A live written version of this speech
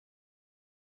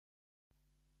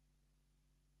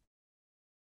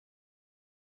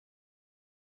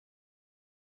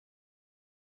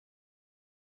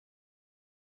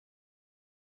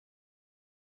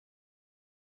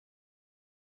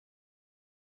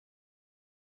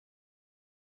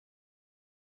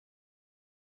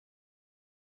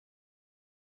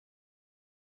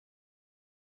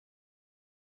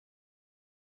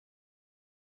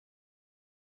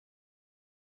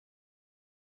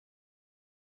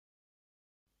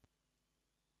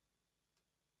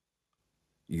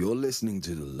You're listening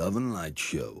to the Love and Light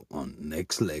Show on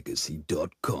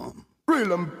nextlegacy.com.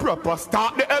 Real and proper,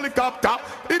 start the helicopter.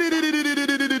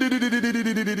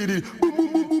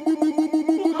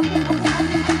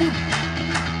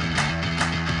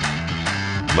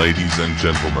 Ladies and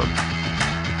gentlemen,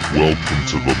 welcome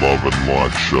to the Love and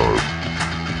Light Show.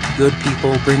 Good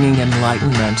people bringing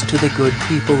enlightenment to the good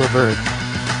people of Earth.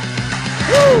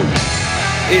 Woo!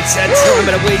 It's that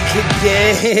time of the week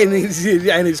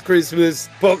again, and it's Christmas,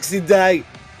 Boxing Day.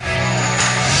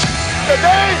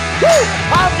 Today,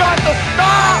 I've got the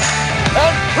star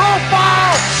and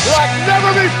profile like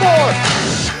never before.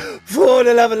 For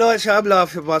the Love and Light Show, I'm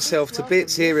laughing myself to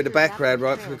bits here in the background,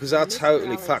 right, because I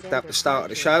totally fucked up the start of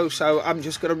the show, so I'm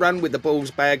just going to run with the balls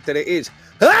bag that it is.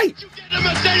 Hey!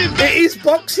 It is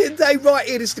Boxing Day, right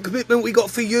here. It's the commitment we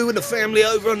got for you and the family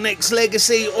over on Next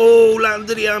Legacy, all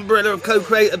under the umbrella of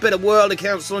Co-Create a Better World, a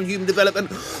Council on Human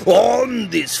Development, on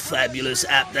this fabulous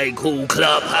app they call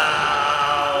Clubhouse.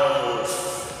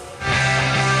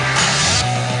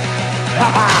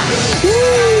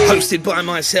 Hosted by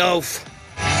myself,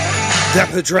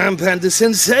 Dapper Tramp, and the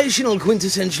sensational,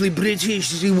 quintessentially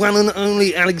British, the one and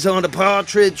only Alexander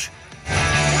Partridge.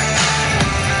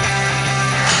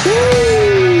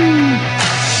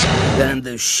 And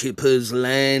the shippers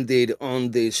landed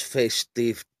on this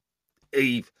festive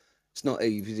eve. It's not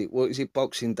Eve, is it? What is it?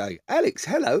 Boxing Day. Alex,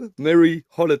 hello. Merry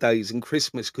holidays and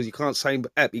Christmas, because you can't say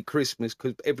Happy Christmas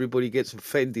because everybody gets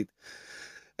offended.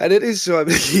 And it is time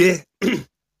of year.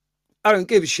 I don't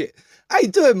give a shit. How you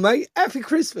doing, mate? Happy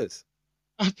Christmas.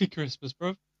 Happy Christmas,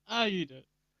 bro. How you doing?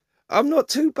 I'm not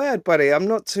too bad, buddy. I'm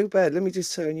not too bad. Let me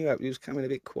just turn you up. You was coming a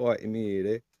bit quiet in me here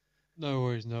there. No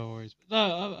worries, no worries. But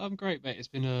no, I'm great, mate. It's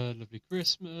been a lovely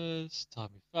Christmas, time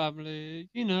with family,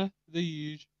 you know, the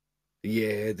usual.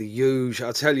 Yeah, the usual.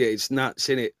 I tell you, it's nuts,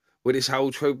 innit? With this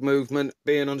whole troop movement,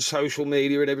 being on social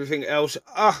media and everything else.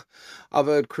 I've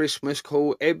heard Christmas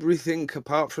call everything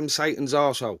apart from Satan's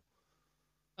arsehole.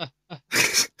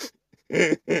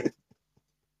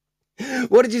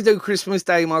 What did you do Christmas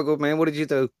Day, my good man? What did you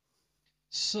do?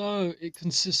 So it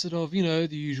consisted of, you know,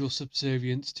 the usual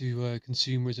subservience to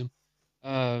consumerism,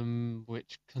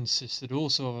 which consisted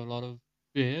also of a lot of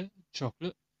beer,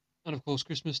 chocolate, and of course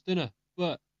Christmas dinner.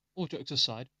 But all jokes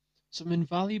aside, some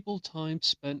invaluable time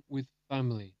spent with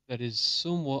family that is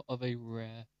somewhat of a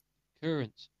rare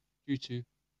occurrence due to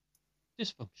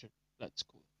dysfunction, let's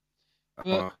call it.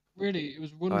 But really, it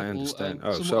was wonderful. I understand.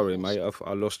 Sorry, mate.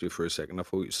 I lost you for a second. I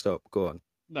thought you stopped. Go on.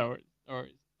 No worries, no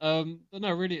worries. But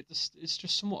no, really, it's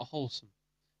just somewhat wholesome,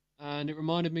 and it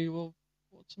reminded me of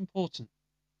what's important,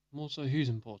 and also who's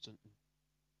important, and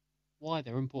why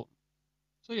they're important.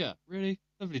 So yeah, really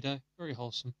lovely day, very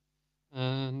wholesome,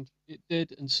 and it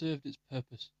did and served its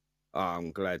purpose. Oh,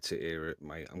 I'm glad to hear it,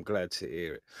 mate. I'm glad to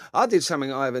hear it. I did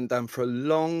something I haven't done for a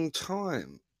long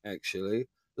time, actually.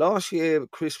 Last year,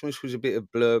 Christmas was a bit of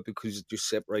blur because I just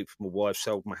separated from my wife,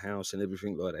 sold my house and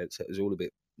everything like that. So it was all a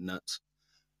bit nuts.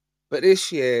 But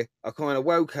this year, I kind of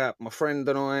woke up, my friend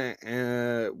and I,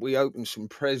 we opened some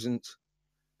presents,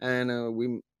 and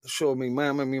we saw me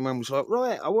mum, and my mum was like,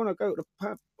 right, I want to go to the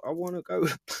pub. I want to go to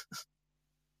the pub.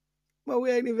 Well,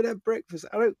 we ain't even had breakfast.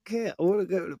 I don't care. I want to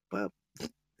go to the pub.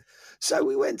 So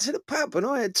we went to the pub, and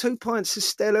I had 2 pints of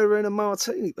Stella and a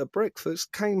martini for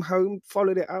breakfast, came home,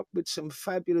 followed it up with some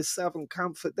fabulous Southern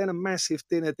comfort, then a massive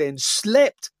dinner, then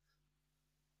slept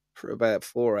for about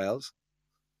 4 hours.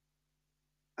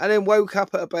 And then woke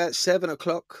up at about 7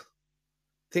 o'clock,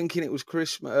 thinking it was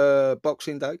Christmas,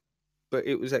 Boxing Day, but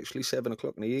it was actually 7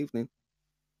 o'clock in the evening.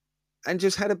 And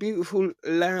just had a beautiful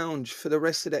lounge for the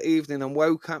rest of the evening, and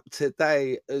woke up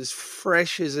today as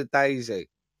fresh as a daisy.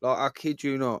 Like, I kid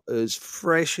you not, as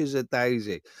fresh as a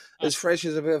daisy, as fresh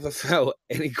as I've ever felt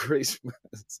any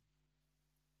Christmas.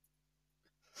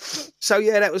 So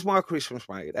yeah, that was my Christmas,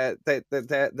 mate. That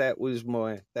was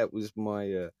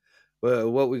my.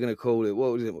 Well, what are we going to call it?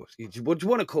 What was it? What do you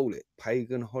want to call it?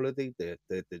 Pagan holiday? The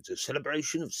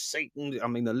celebration of Satan? I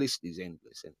mean, the list is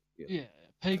endless, isn't it? Yeah,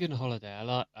 pagan holiday. I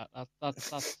like that.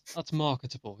 That's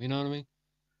marketable. You know what I mean?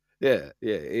 Yeah,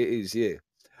 it is. Yeah,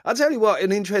 I'll tell you what.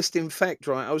 An interesting fact,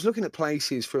 right? I was looking at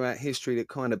places throughout history that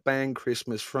kind of banned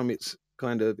Christmas from its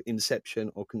kind of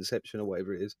inception or conception or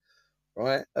whatever it is,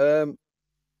 right?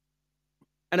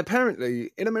 And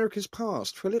apparently, in America's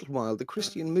past, for a little while, the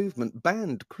Christian movement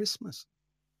banned Christmas.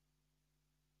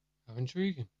 How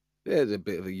intriguing. Yeah, there's a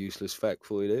bit of a useless fact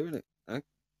for you there, isn't it? Huh?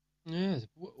 Yeah.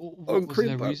 What was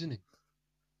their reasoning?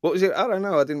 What was it? I don't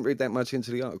know. I didn't read that much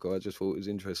into the article. I just thought it was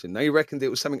interesting. They reckoned it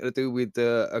was something to do with,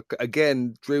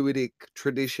 again, Druidic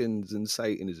traditions and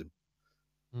Satanism.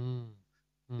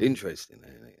 Interesting,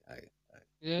 isn't it?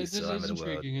 Yeah, This this time is of the world.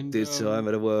 intriguing, and This time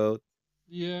of the world.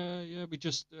 yeah, we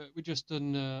just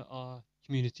done our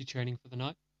community training for the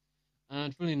night,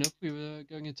 and funnily enough, we were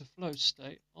going into flow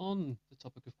state on the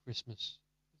topic of Christmas,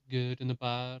 good and the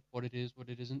bad, what it is, what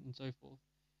it isn't, and so forth.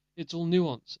 It's all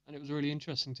nuance, and it was really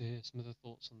interesting to hear some of the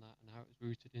thoughts on that and how it was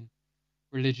rooted in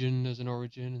religion as an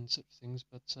origin and such things.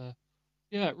 But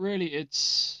yeah, really,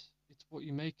 it's what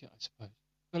you make it, I suppose.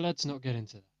 But let's not get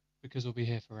into that because we'll be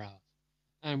here for hours,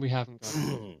 and we haven't got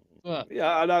it. But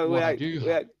Yeah, I know. what I do We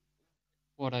have, ain't.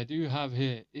 what I do have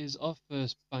here is our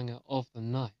first banger of the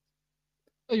night.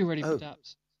 Are you ready for Oh,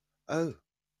 dabs? oh,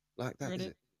 like You that, is ready?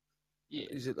 it? Yeah,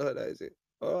 Is it like that, is it?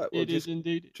 All right, well, it is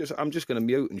indeed. I'm just going to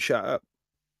mute and shut up.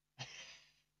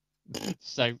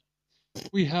 So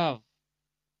we have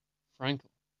Frankel.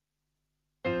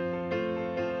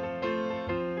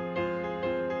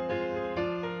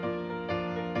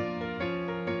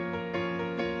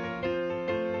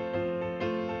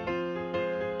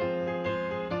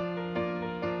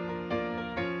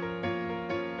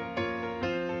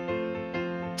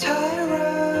 Tie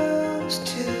rose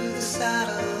to the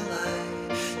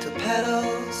satellite till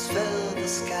petals fill the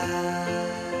sky.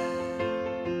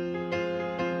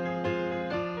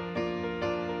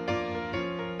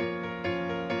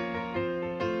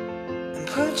 And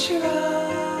put your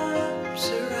arms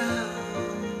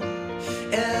around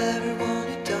everyone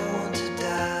who don't want to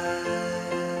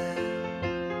die.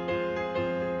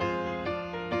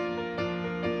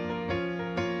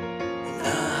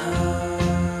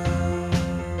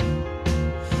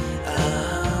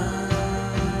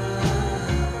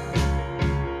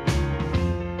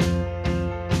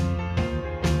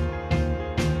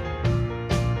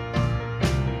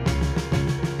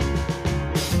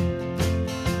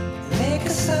 And make a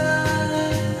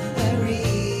sign that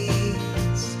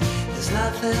reads, there's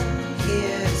nothing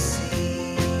here to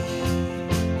see.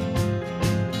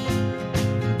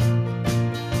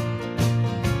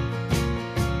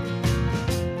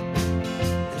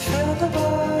 And fill the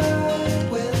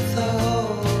void with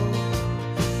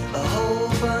a whole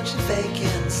bunch of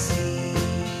vacancy.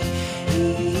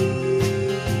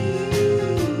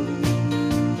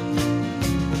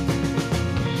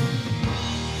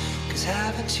 'Cause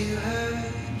haven't you heard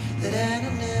that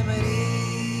anonymity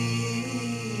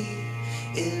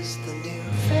is the new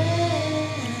fame?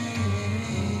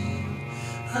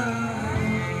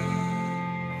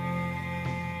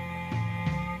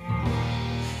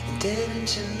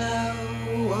 Didn't you know?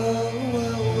 Whoa,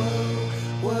 whoa, whoa,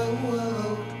 whoa,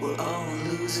 whoa. We're on a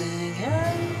losing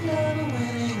and never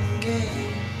winning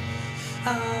game.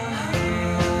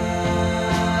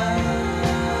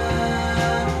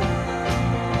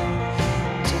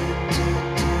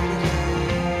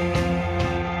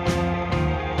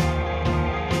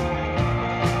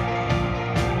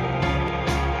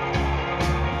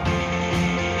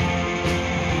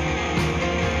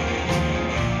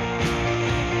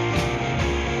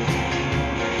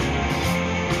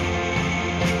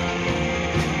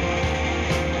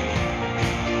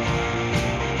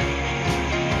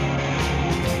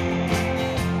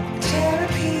 Tear a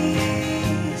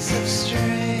piece of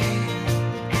string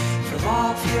from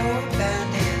off your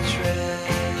bandage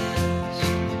rest.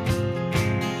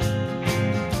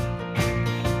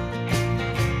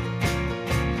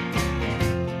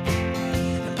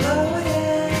 And blow it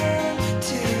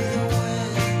into the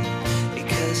wind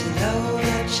because you know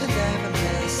that you'll never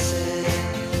miss it.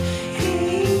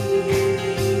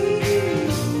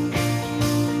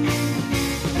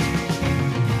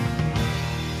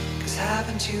 'Cause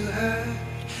haven't you heard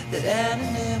that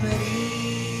anonymity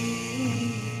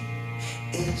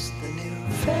is the new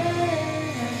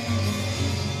fame?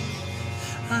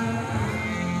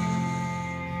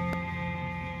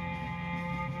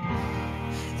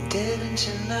 Didn't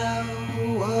you know?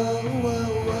 Whoa, whoa,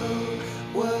 whoa,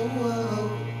 whoa,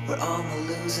 whoa. We're on the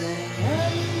losing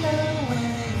and never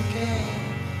winning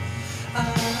game.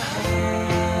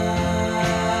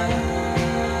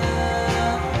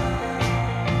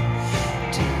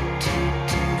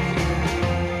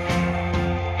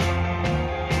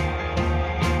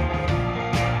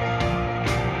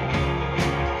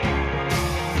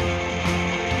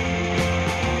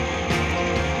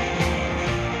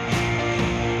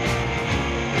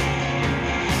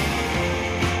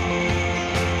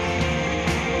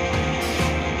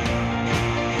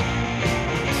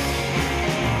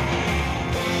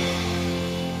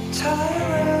 Tie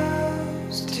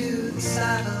rose to the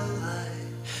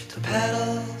satellite till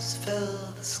petals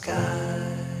fill the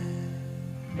sky.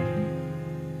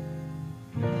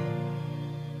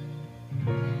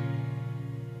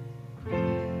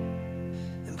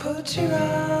 And put your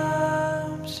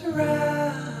arms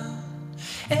around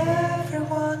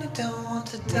everyone who don't want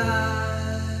to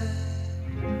die.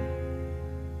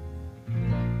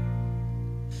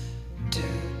 Do,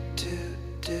 do,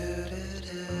 do, do,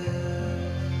 do.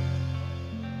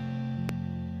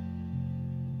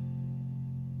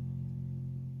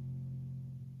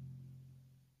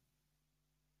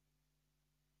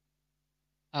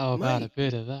 How about a Mate,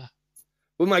 bit of that?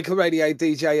 we'll make a radio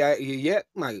DJ out of you yet,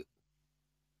 mate.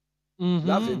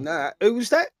 Loving that. Who was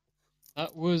that?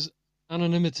 That was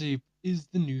Anonymity is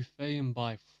the New Fame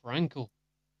by Frankel.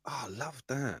 Oh, I love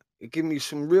that. It gave me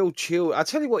some real chill. I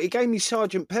tell you what, it gave me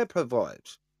Sergeant Pepper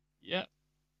vibes. Yep.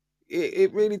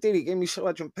 It really did. It gave me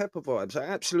Sergeant Pepper vibes. I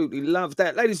absolutely love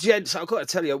that. Ladies and gents, I've got to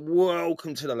tell you,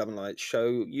 welcome to the Love and Light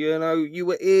Show. You know, you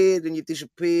were here, then you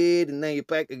disappeared, and now you're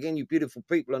back again, you beautiful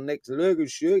people on Next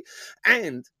Legacy.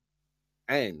 And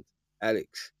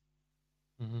Alex,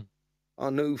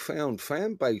 our newfound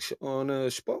fan base on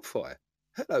Spotify.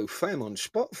 Hello, fam on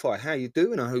Spotify. How you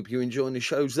doing? I hope you're enjoying the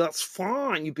shows thus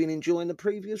far, and you've been enjoying the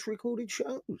previous recorded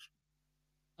shows.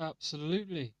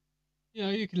 Absolutely. You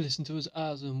know, you can listen to us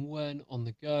as and when on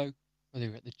the go, whether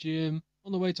you're at the gym,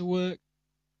 on the way to work,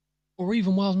 or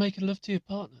even while making love to your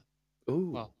partner.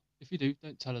 Ooh. Well, if you do,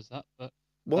 don't tell us that, but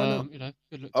Why not? you know,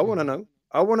 good luck I to want to you. know.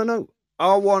 I want to know.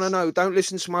 I want to know. Don't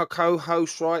listen to my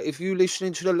co-host, right? If you're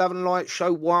listening to the Love and Light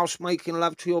Show whilst making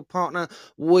love to your partner,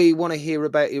 we want to hear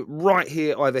about it right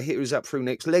here. Either hit us up through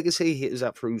Next Legacy, hit us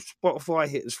up through Spotify,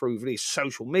 hit us through this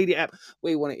social media app.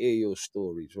 We want to hear your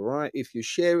stories, all right? If you're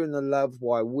sharing the love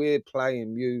while we're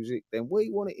playing music, then we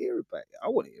want to hear about it. I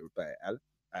want to hear about it,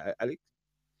 Alex.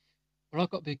 Well, I've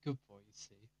got to be a good boy, you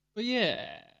see. But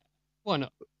yeah, why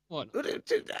not? Why not?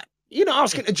 You're not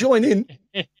asking to join in.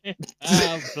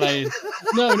 I'm playing.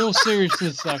 No, in all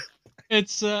seriousness, though,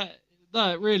 it's no,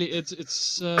 really,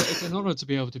 it's an honor to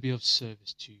be able to be of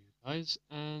service to you guys,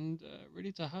 and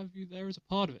really to have you there as a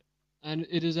part of it. And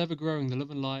it is ever growing. The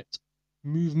Love and Light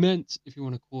movement, if you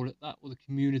want to call it that, or the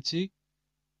community,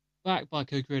 backed by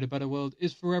Co-Create a Better World,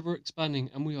 is forever expanding,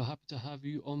 and we are happy to have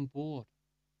you on board.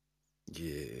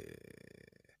 Yeah.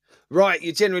 Right,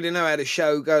 you generally know how the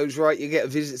show goes, right? You get a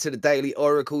visit to the Daily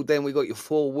Oracle, then we got your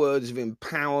 4 words of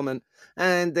empowerment,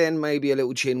 and then maybe a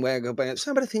little chin wag about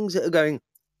some of the things that are going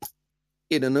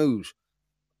in the news.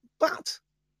 But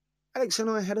Alex and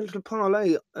I had a little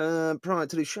parlay prior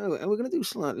to the show, and we're going to do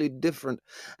slightly different.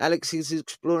 Alex is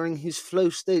exploring his flow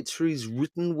states through his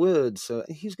written words, so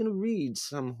he's going to read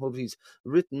some of his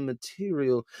written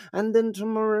material, and then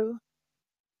tomorrow,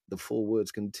 the 4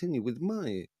 words continue with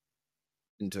my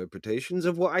interpretations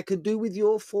of what I could do with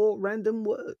your 4 random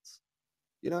words.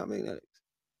 You know what I mean, Alex?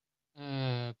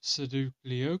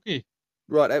 Absolutely okay.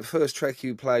 Right, that first track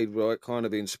you played, right, kind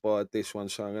of inspired this one,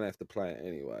 so I'm going to have to play it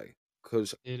anyway,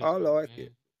 because I like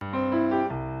it.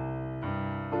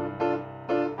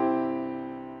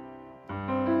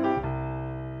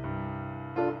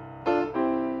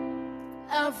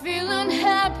 I'm feeling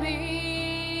happy.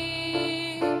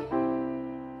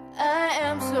 I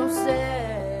am so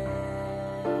sad.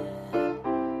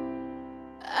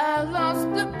 I lost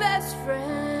the best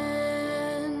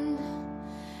friend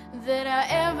that I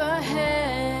ever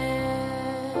had.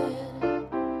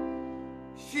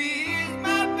 She is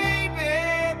my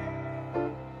baby.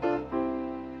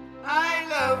 I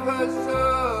love her so.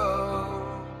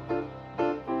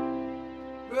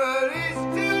 But it's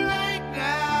too late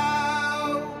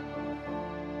now.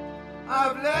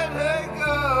 I've let her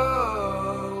go.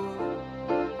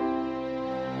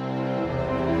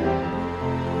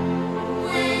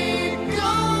 We're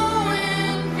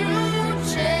going through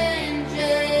changes.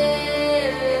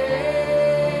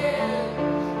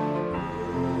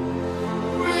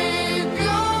 We're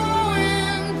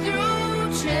going through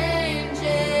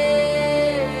changes.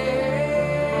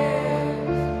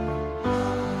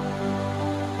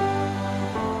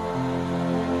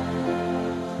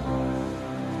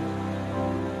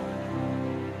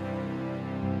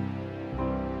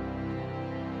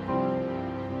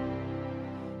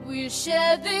 We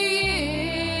shared the years,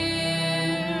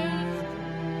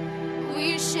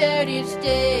 we shared each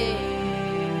day.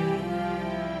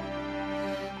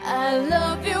 I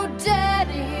love you,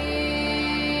 Daddy,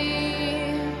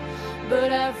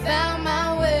 but I found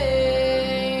my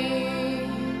way.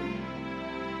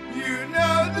 You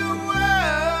know the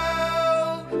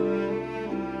world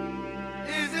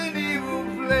is an evil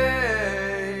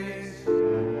place.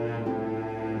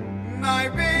 My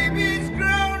baby's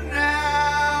grown now.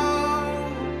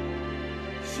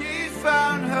 She's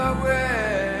found her way.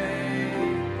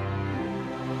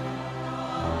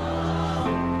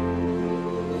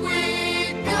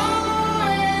 We're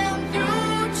going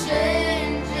through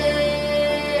changes.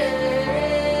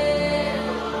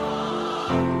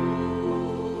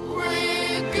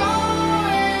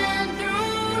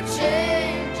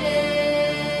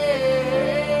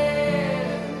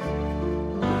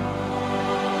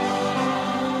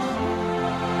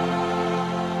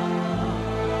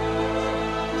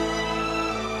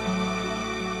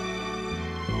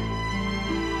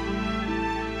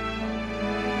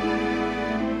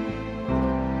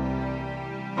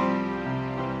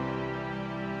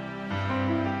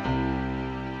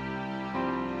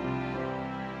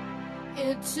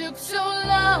 It took so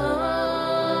long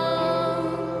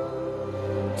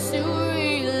to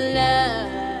realize,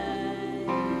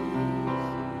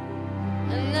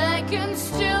 and I can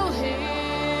still hear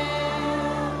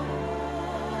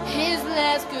his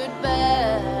last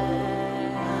goodbye.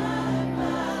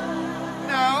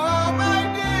 Now all my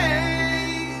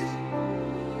days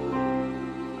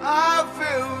are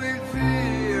filled with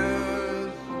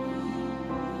fears.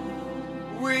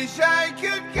 Wish I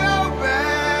could go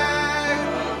back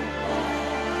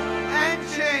and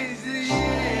change the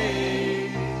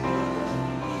years.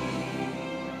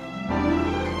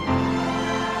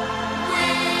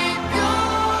 We're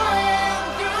going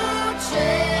through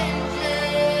changes.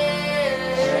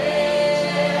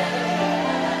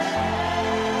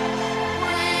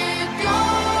 We're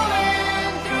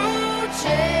going through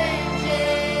changes.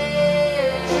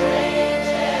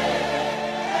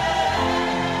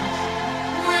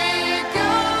 We're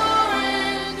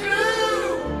going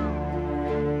through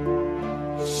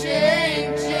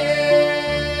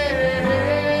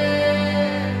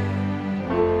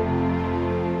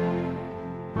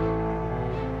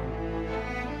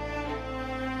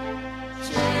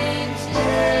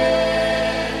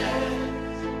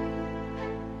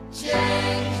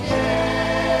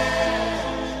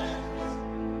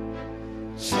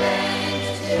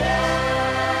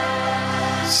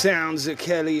Sounds of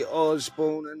Kelly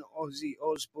Osbourne and Ozzy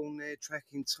Osbourne there, track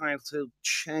entitled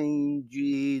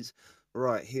Changes,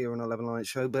 right here on 11 Light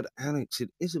Show. But Alex,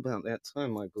 it is about that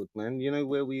time, my good man. You know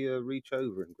where we reach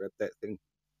over and grab that thing?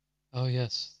 Oh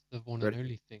yes, the one and Ready?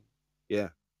 only thing. Yeah.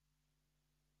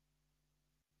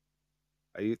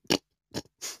 Are you? I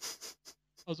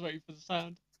was waiting for the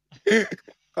sound.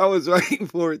 I was waiting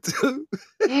for it too.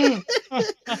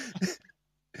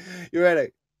 You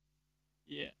ready?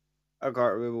 Yeah. I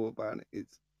can't remember what band it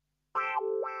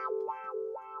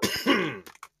is.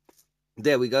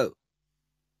 There we go.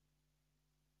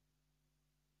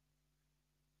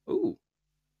 Ooh.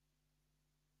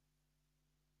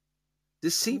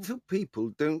 Deceitful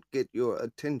people don't get your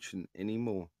attention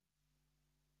anymore.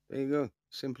 There you go.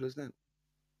 Simple as that.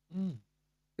 Mm.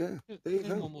 Yeah. Do There you do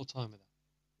go. one more time with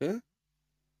that. Yeah.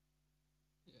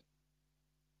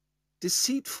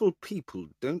 Deceitful people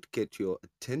don't get your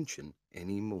attention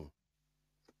anymore.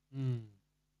 Mm.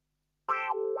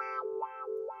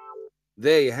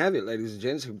 There you have it, ladies and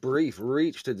gents. A brief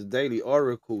reach to the Daily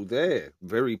Oracle there.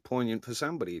 Very poignant for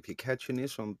somebody. If you're catching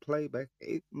this on playback,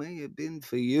 it may have been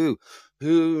for you.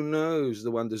 Who knows the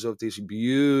wonders of this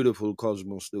beautiful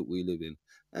cosmos that we live in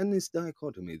and this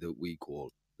dichotomy that we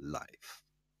call life.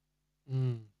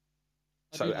 Mm.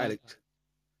 I So, do like Alex,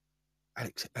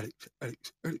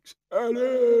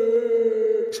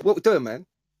 what we doing, man?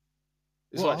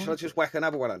 It's Well, like, should I just whack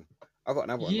another one on? I've got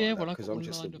that. another one Yeah, lined well, up I because got I'm one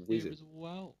just a lined up here wizard. as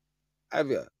well. Have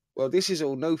you? Well, this is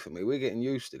all new for me. We're getting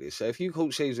used to this. So if you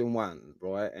caught season 1,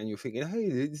 right, and you're thinking, hey,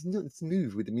 it's not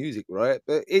smooth with the music, right?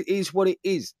 But it is what it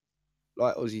is.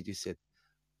 Like Ozzy just said,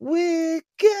 we're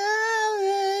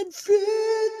going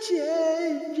through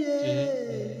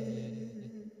changes.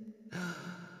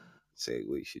 See,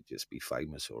 we should just be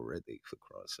famous already, for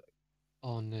Christ's sake.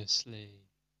 Honestly.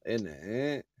 Isn't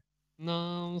it?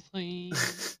 Nothing.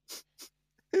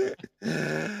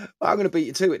 I'm going to beat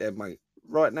you to it then, mate.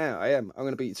 Right now, I am. I'm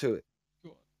going to beat you to it. Go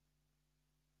on.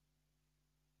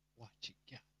 What you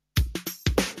got?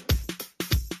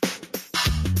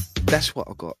 That's what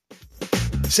I got.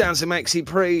 Sounds of Maxi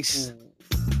Priest.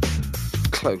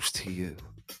 Close to you.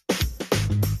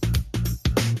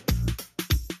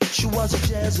 She was a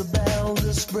Jezebel,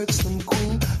 this Brixton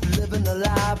queen, living a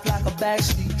life like a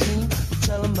backstreet dream,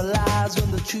 telling my lies when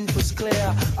the truth was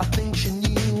clear. I think she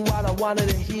knew what I wanted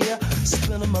to hear,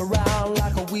 spinning 'em around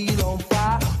like a wheel on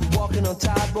fire, walking on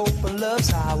tightrope and love's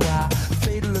highway.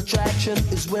 Fatal attraction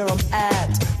is where I'm at,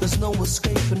 there's no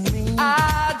escaping me.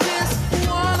 I just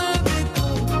wanna be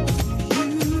close to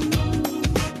you,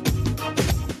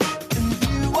 and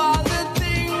you are the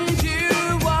things you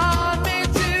want me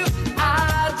to.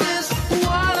 I just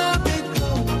wanna be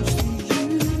close to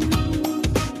you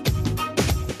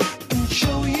and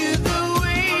show you the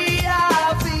way I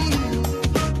feel.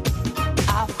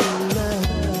 I feel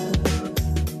love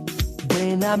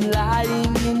when I'm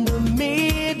lying in the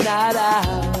midnight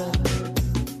hour,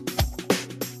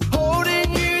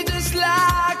 holding you just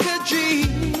like a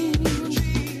dream.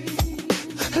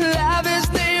 Love is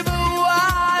never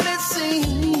what it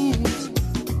seems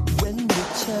when we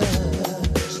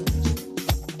touch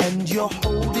and you're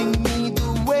holding me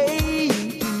the way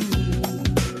you do.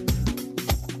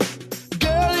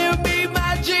 Girl, you make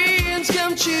my dreams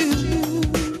come true.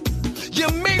 You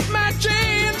make my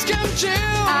dreams come true.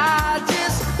 I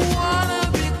just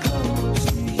wanna be close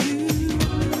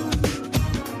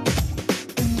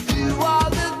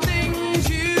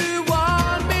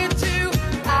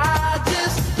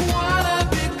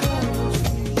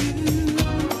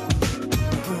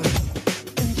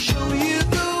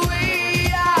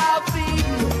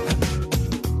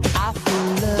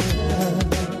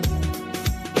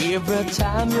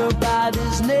time your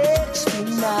body's next to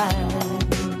mine.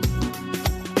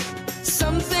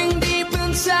 Something deep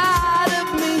inside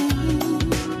of me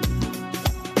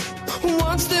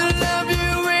wants to love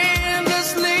you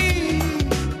endlessly.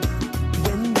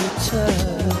 When you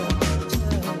touch,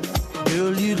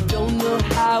 girl, you don't know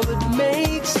how it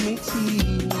makes me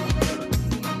feel.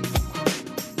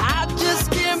 I just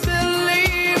can't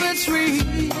believe it's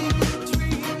real.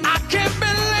 I can't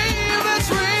believe it's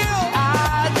real.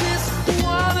 I just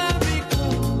wanna be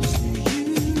close to you.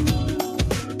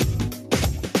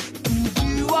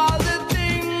 Do all the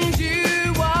things you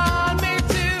want me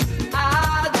to. I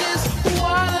just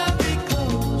wanna be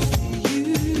close to you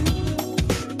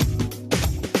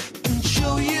and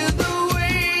show you the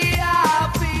way I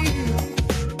feel.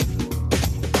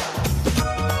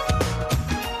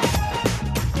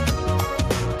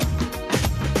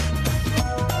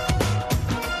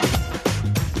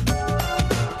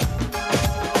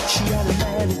 She had an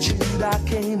attitude I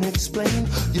can't explain.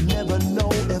 You never know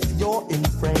if you're in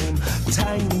frame.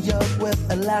 Tying me up with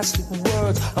elastic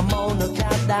words. I'm on a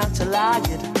countdown till I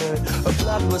get hurt. Her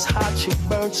blood was hot, she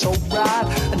burned so bright.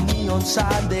 A neon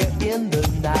sign there in the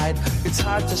night. It's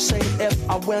hard to say if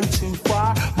I went too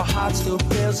far. My heart still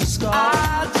bears a scar.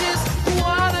 I just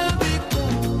wanna be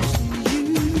close to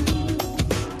you.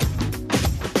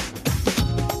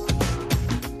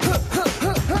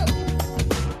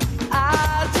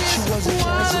 She was a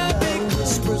Jezebel,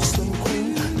 this Brixton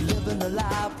queen, living a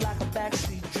life like a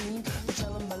backstreet dream,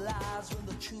 telling my lies when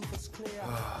the truth was clear.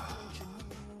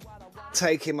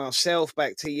 Taking myself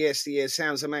back to yesteryear.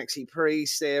 Sounds of Maxi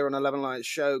Priest there on 11 Light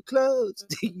Show. Close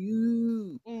to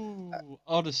you. Ooh,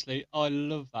 honestly, I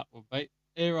love that one, mate.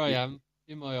 Here I am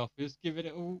in my office, giving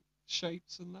it all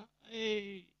shapes and that.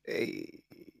 Hey. Hey,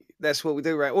 that's what we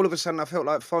do, right? All of a sudden, I felt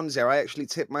like Fonz there. I actually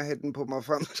tipped my head and put my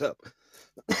thumbs up.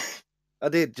 I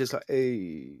did, just like,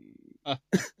 hey. I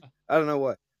don't know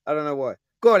why.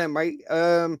 Go on then, mate.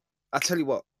 I tell you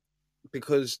what,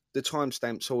 because the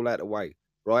timestamp's all out of the way,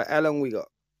 right? How long we got?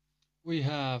 We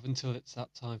have until it's that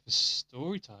time for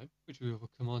story time, which we will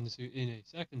come on to in a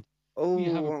second. Oh, We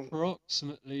have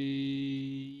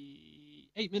approximately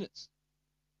 8 minutes.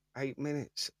 8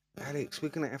 minutes. Alex, we're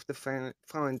going to have to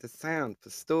find the sound for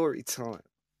story time.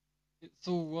 It's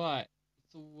all right.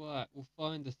 It's all right. We'll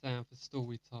find the sound for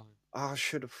story time. I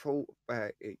should have thought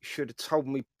about it. You should have told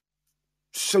me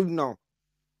sooner.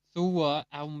 It's all right.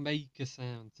 I'll make a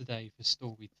sound today for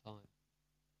story time.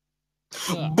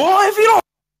 But Boy, if you don't...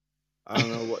 I don't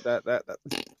know what that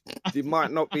it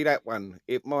might not be that one.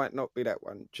 It might not be that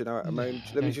one. Do you know what I mean? Nah, I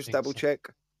Let me don't just think double so. check.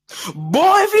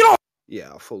 Boy, if you don't...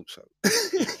 Yeah, I thought so.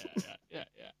 yeah.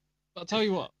 But I'll tell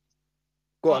you what.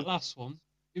 Go That on. last one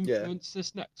Yeah. influenced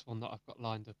this next one that I've got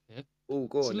lined up here. Oh,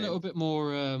 go It's on a little then. bit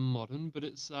more modern, but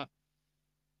it's that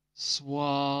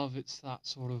suave, it's that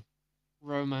sort of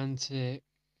romantic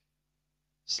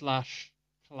 /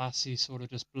 classy sort of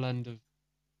just blend of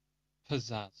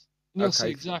pizzazz. And you'll see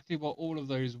Okay. exactly what all of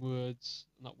those words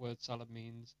and that word salad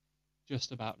means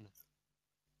just about now.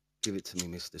 Give it to me,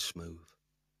 Mr. Smooth.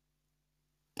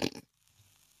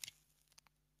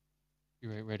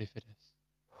 You ain't ready for this.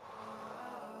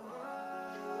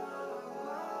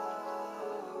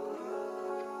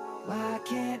 Why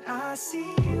can't I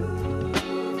see you?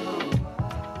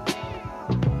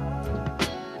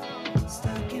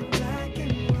 Stuck in black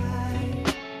and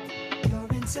white. You're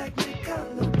in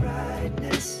technicolor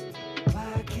brightness.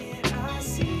 Why can't I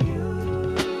see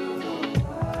you?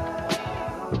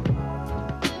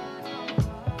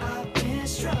 I've been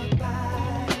struck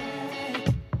by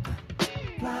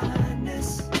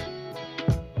blindness.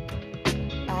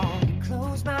 I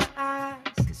close my eyes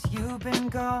 'cause you've been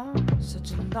gone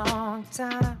such a long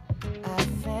time. I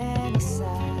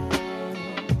fantasize,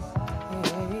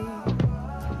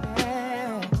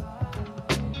 yeah.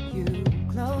 You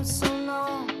glowed so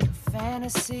long,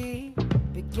 fantasy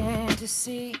began to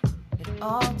see. It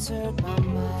altered my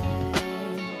mind.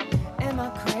 Am I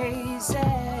crazy?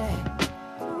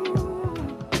 Ooh,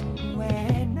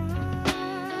 when I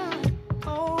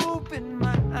opened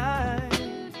my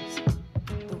eyes,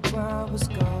 the world was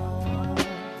gone.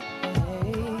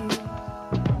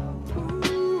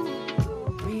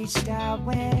 Reached out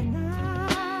when I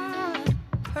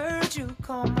heard you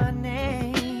call my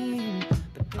name,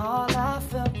 but all I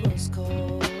felt was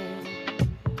cold.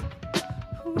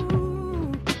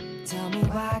 Ooh, tell me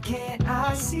why can't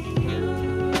I see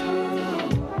you?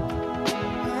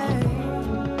 Hey,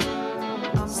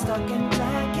 I'm stuck in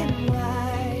black and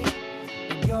white,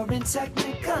 and you're in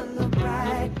technicolor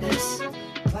brightness.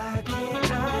 Why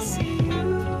can't I see you?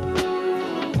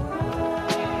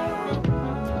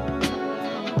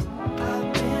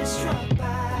 I've been struck by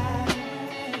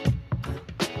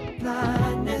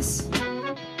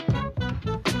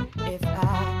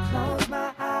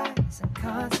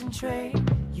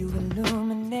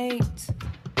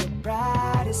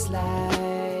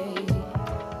right.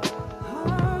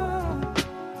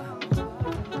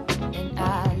 And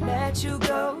I let you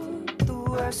go, the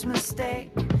worst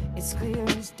mistake. It's clear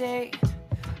as day,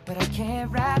 but I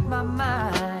can't wrap my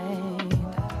mind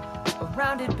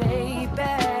around it, baby.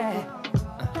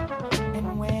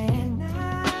 And when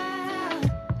I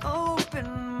open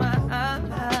my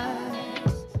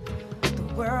eyes, the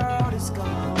world is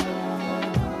gone,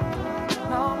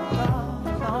 long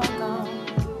gone, long gone.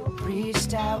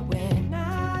 Reached out when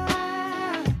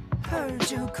I heard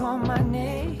you call my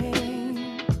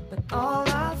name, but all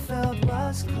I felt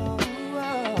was cold.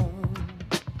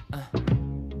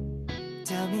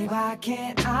 Tell me, why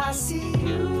can't I see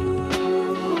you?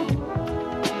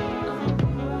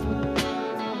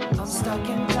 I'm stuck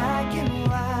in black and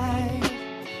white,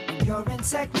 and you're in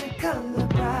technicolor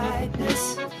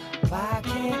brightness. Why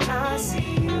can't I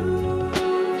see you?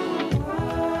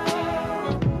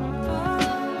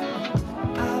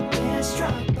 I've been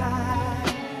struck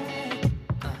by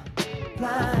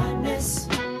blindness.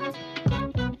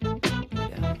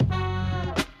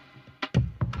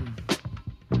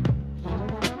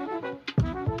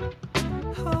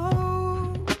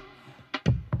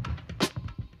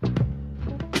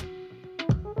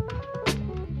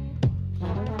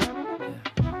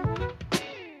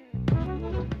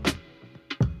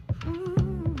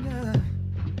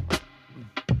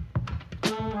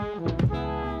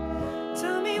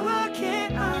 Tell me, why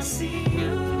can't I see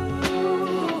you?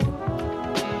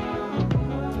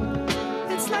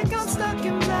 It's like I'm stuck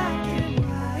in black and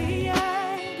white,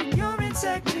 and you're in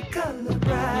technicolor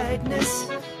brightness.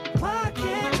 Why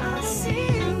can't I see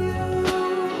you?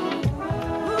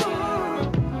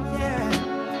 Yeah,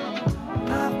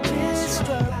 I've been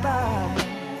struck by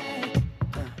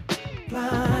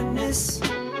blindness.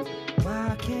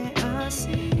 Why can't I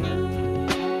see you?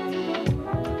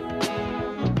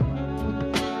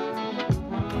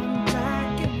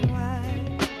 Black and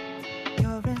white,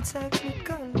 you're in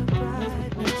technicolor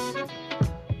brightness.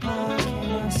 Why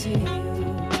can't I see you?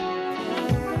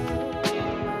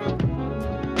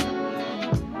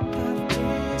 I've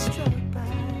been struck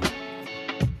by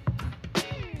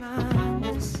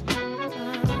blindness,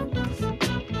 blindness,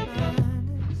 blindness,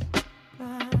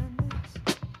 blindness,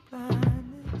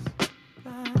 blindness,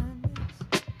 blindness,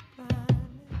 blindness.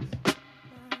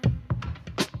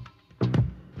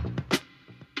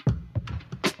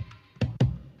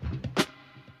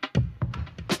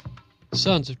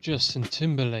 Sounds of Justin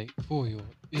Timberlake for your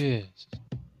ears.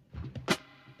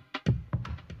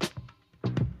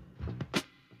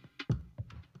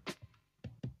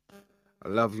 I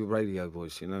love your radio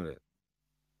voice, you know that.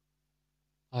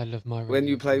 I love my radio When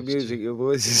you play voice music, too. your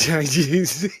voice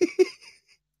changes.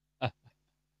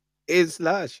 It's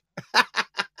lush.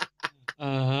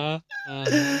 Uh-huh.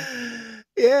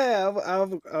 Yeah,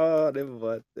 oh, never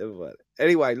mind, never mind.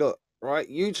 Anyway, look, right,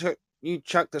 you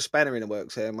chucked a spanner in the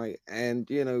works there, mate, and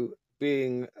you know,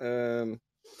 being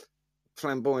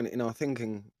flamboyant in our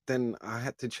thinking, then I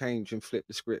had to change and flip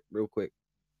the script real quick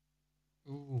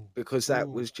Ooh. because that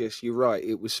Ooh. was just, you're right,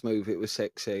 it was smooth, it was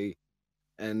sexy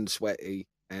and sweaty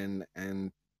and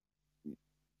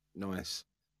nice.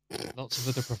 Lots of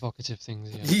other provocative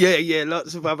things, yeah. Yeah,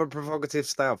 lots of other provocative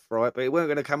stuff, right? But it weren't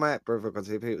going to come out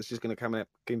provocative. It was just going to come out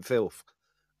fucking filth,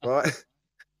 right?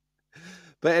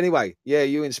 But anyway, yeah,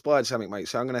 you inspired something, mate.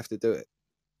 So I'm going to have to do it.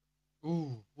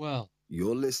 Ooh, well.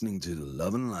 You're listening to the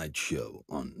Love and Light Show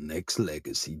on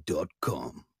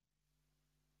nextlegacy.com.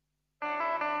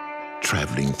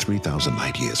 Traveling 3,000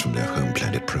 light years from their home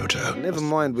planet Proto, Never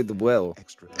mind with the well.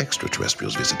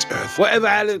 extraterrestrials visit Earth. Whatever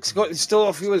Alex got in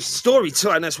store for you is story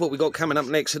time. That's what we got coming up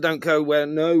next. So don't go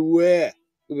nowhere.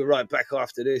 We'll be right back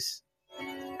after this.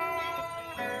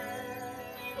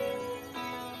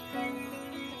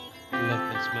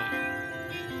 Love this,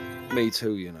 mate. Me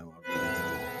too, you know. I really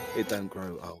do. It don't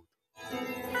grow old.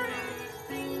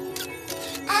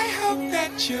 I hope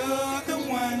that you're the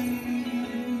one.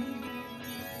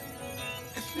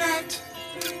 If not,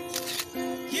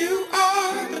 you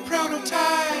are the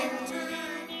prototype.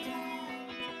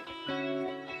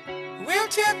 We'll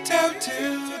tiptoe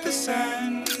to the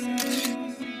sun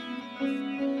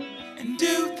and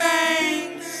do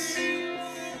things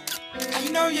I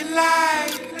know you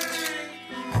like.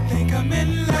 I think I'm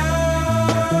in love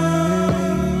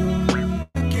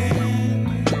again.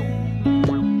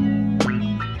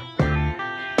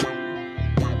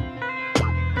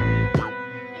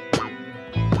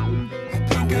 I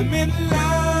think I'm in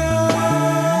love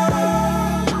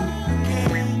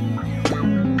again.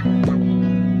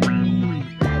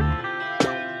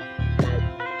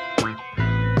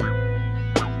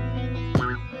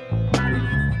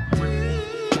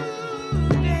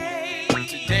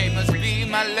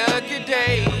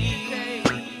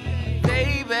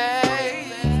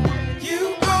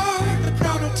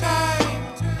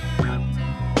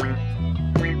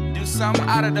 something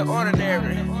out of the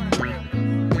ordinary,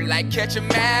 like catch a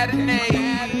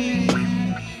matinee,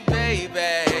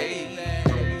 baby.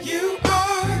 You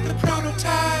are the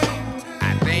prototype.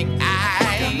 I think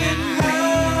I'm in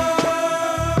love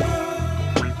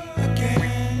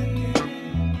again.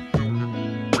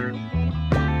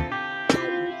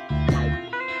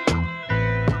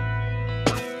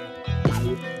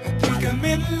 I think I'm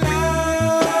in love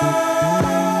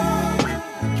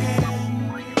again.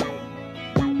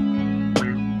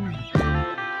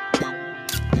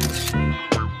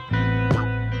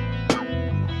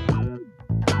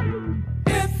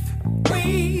 If we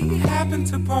happen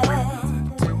to part,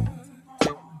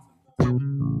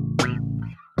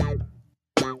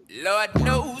 Lord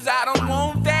knows I don't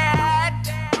want that.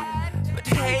 But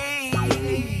hey,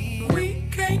 we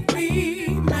can't be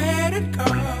mad at God.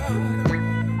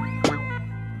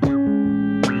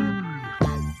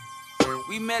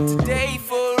 We met today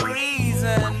for a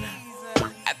reason.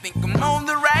 I think I'm on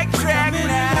the right track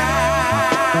now.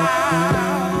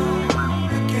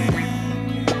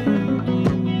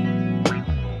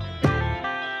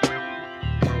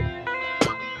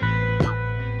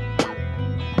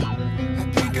 I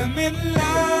think I'm in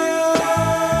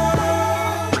love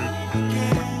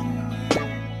again.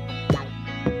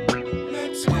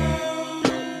 Let's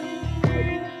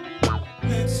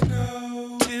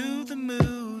go to the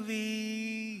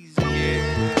movies.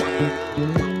 Yeah.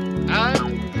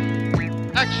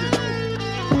 And action.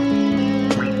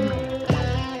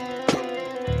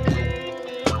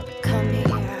 Come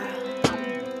here.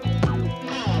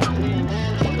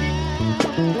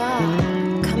 No,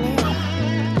 come here.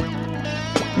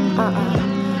 I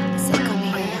said come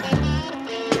here.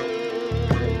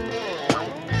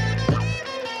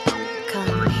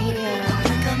 Come here. I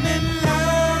think I'm in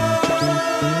love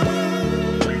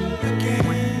again.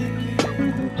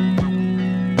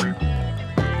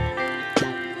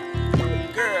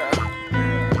 Girl,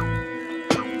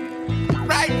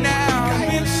 right now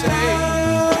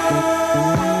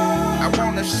I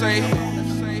wanna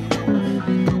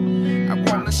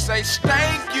say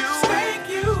thank you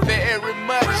very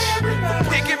much for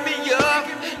picking me up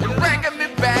and bringing me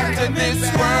back to this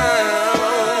world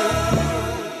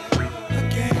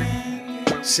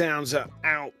again. Sounds of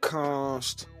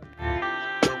Outcast.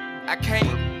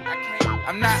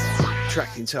 I'm not.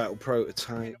 Track entitled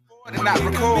Prototype. Not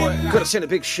record. Gotta send a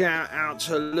big shout out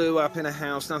to Lou up in the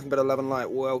house. Nothing but a love and light.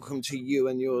 Welcome to you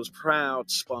and yours. Proud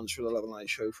sponsor of the Love and Light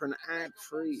Show for an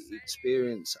ad-free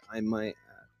experience, I might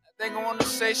add. I think I want to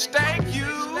say thank you.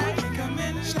 Thank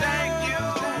you.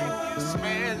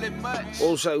 Smelly much.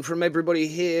 Also, from everybody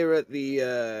here at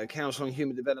the Council on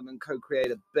Human Development,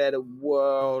 Co-Create a Better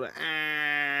World,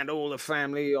 and all the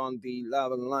family on the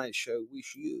Love and Light Show,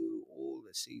 wish you all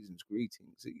the season's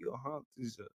greetings that your heart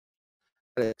deserves.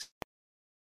 Alex.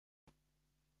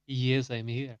 Yes, I'm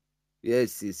here.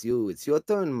 Yes, it's you. It's your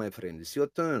turn, my friend. It's your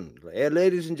turn.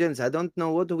 Ladies and gents, I don't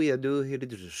know what we are doing here.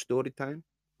 It is a story time.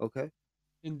 Okay?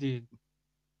 Indeed.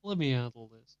 Let me handle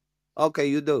this. Okay,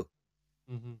 you do.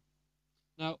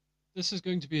 Now, this is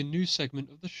going to be a new segment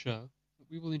of the show that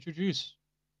we will introduce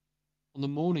on the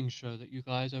morning show that you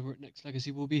guys over at Next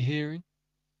Legacy will be hearing.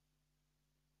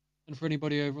 And for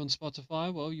anybody over on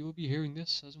Spotify, well, you will be hearing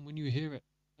this as and when you hear it.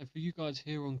 And for you guys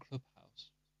here on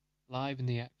Clubhouse, live in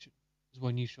the action, is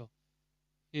when you shall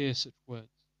hear such words.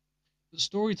 But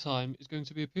Storytime is going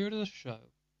to be a period of the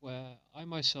show where I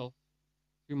myself,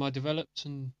 through my developed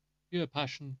and pure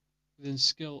passion within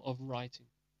skill of writing,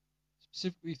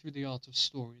 specifically through the art of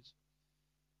stories,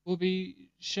 will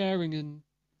be sharing and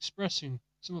expressing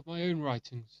some of my own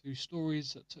writings through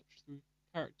stories that touch through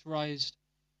characterized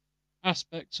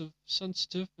aspects of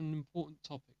sensitive and important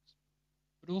topics,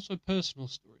 but also personal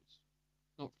stories,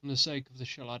 not from the sake of the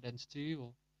shell identity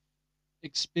or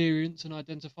experience and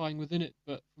identifying within it,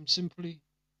 but from simply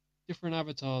different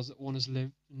avatars that one has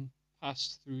lived and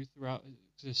passed throughout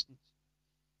existence,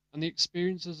 and the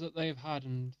experiences that they have had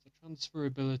and the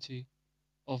transferability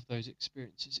of those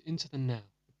experiences into the now,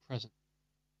 the present,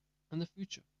 and the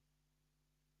future.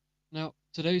 Now,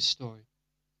 today's story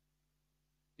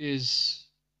is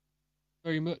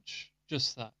very much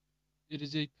just that. It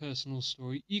is a personal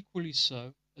story, equally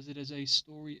so as it is a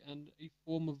story and a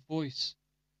form of voice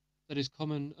that is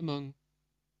common among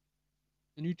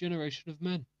the new generation of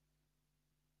men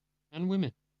and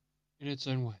women in its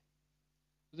own way.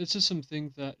 But this is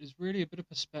something that is really a bit of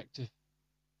perspective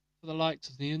for the likes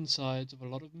of the insides of a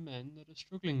lot of men that are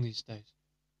struggling these days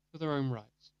for their own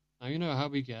rights. Now, you know how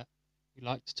we get. We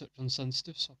like to touch on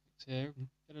sensitive topics here and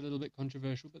get a little bit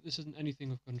controversial, but this isn't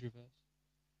anything of controversy.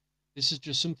 This is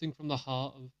just something from the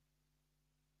heart of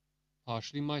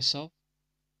partially myself,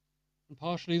 and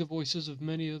partially the voices of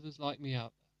many others like me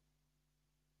out there,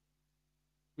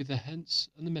 with the hence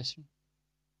and the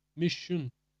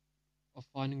mission of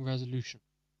finding resolution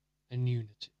and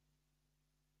unity.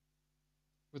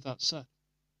 With that said,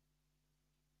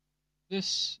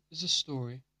 this is a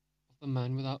story of the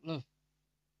man without love.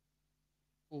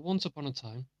 For once upon a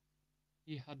time,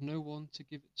 he had no one to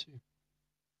give it to,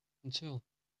 until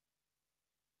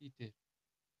he did.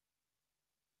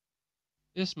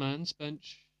 This man spent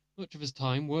much of his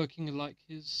time working like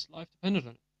his life depended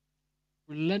on it,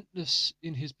 relentless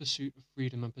in his pursuit of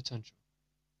freedom and potential.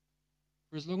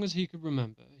 For as long as he could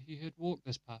remember, he had walked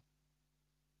this path,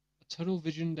 a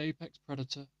tunnel-visioned apex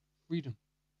predator, freedom,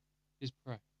 his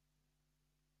prey.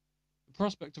 The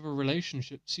prospect of a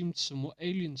relationship seemed somewhat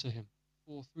alien to him,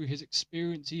 for through his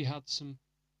experience he had some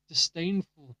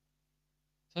disdainful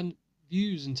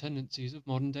views and tendencies of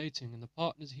modern dating and the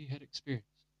partners he had experienced,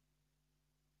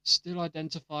 still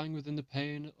identifying within the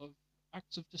pain of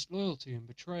acts of disloyalty and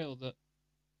betrayal that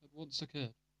had once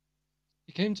occurred.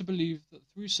 He came to believe that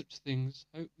through such things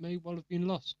hope may well have been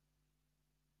lost,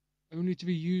 only to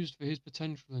be used for his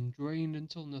potential and drained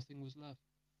until nothing was left.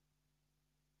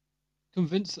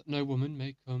 Convinced that no woman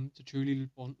may come to truly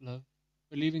want love,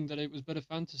 believing that it was but a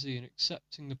fantasy and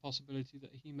accepting the possibility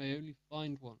that he may only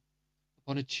find one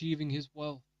upon achieving his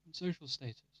wealth and social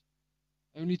status,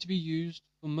 only to be used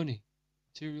for money,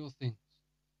 material things,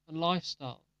 and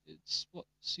lifestyle. It's what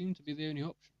seemed to be the only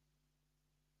option.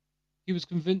 He was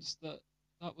convinced that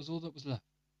that was all that was left.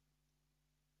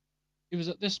 It was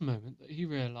at this moment that he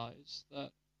realized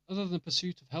that, other than the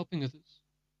pursuit of helping others,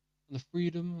 and the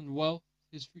freedom and wealth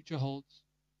his future holds,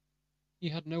 he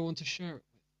had no one to share it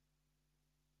with.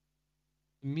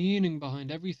 The meaning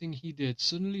behind everything he did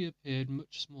suddenly appeared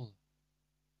much smaller.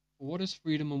 For what is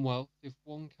freedom and wealth if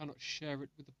one cannot share it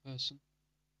with the person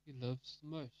he loves the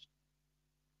most?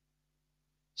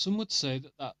 Some would say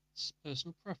that that's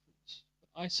personal preference,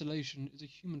 but isolation is a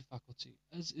human faculty,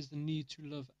 as is the need to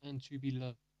love and to be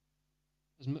loved,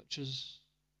 as much as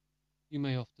you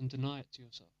may often deny it to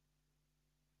yourself.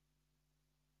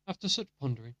 After such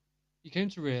pondering, he came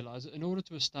to realize that in order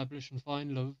to establish and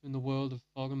find love in the world of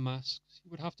fog and masks, he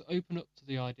would have to open up to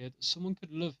the idea that someone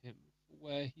could love him for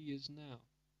where he is now,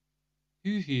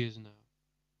 who he is now,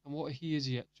 and what he is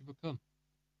yet to become.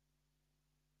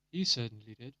 He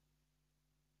certainly did.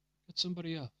 Could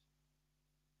somebody else?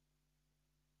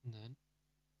 And then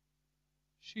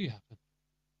she happened.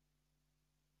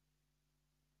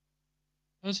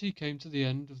 As he came to the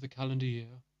end of the calendar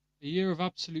year, a year of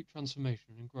absolute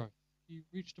transformation and growth, he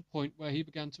reached a point where he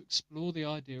began to explore the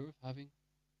idea of having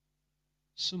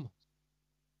someone.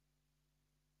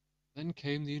 Then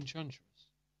came the enchantress,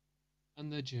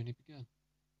 and their journey began.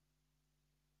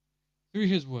 Through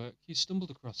his work, he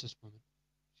stumbled across this woman.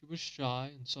 She was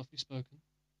shy and softly spoken,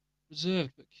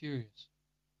 reserved but curious.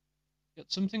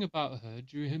 Yet something about her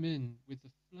drew him in with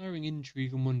a flaring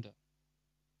intrigue and wonder.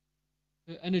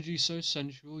 Her energy so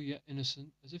sensual yet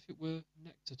innocent, as if it were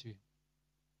nectar to him.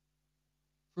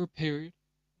 For a period,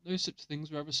 no such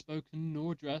things were ever spoken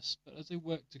nor addressed, but as they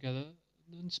worked together,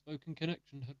 an unspoken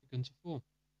connection had begun to form.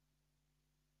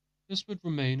 This would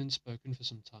remain unspoken for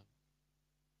some time.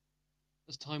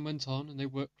 As time went on and they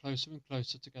worked closer and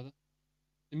closer together,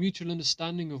 the mutual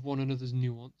understanding of one another's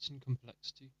nuance and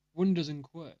complexity, wonders and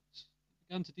quirks,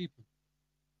 began to deepen,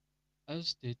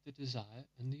 as did the desire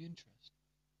and the interest.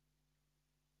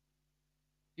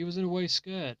 He was in a way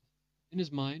scared. In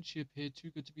his mind she appeared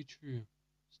too good to be true.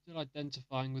 Still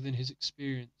identifying within his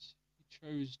experience, he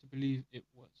chose to believe it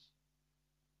was.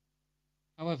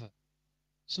 However,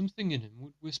 something in him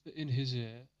would whisper in his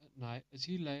ear at night as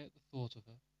he lay at the thought of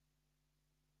her,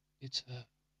 "It's her."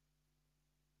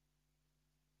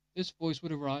 This voice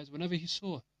would arise whenever he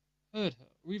saw her, heard her,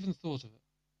 or even thought of her.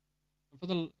 And for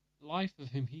the life of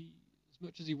him, as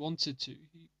much as he wanted to,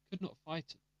 he could not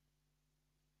fight it.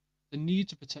 The need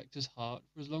to protect his heart,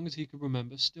 for as long as he could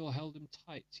remember, still held him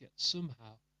tight, yet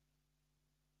somehow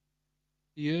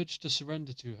the urge to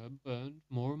surrender to her burned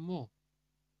more and more.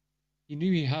 He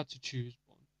knew he had to choose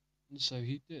one, and so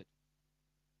he did.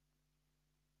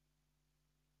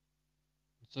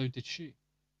 And so did she.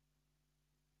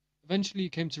 Eventually he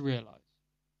came to realize,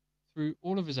 through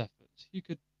all of his efforts, he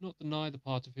could not deny the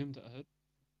part of him that had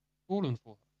fallen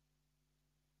for her.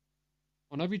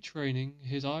 On every training,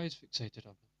 his eyes fixated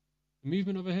on her. The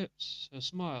movement of her hips, her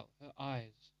smile, her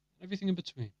eyes, everything in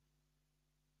between.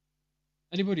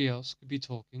 Anybody else could be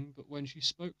talking, but when she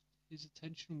spoke, his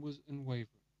attention was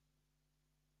unwavering.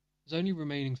 His only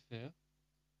remaining fear,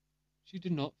 she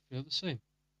did not feel the same.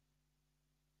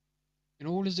 In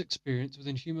all his experience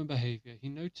within human behavior, he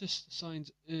noticed the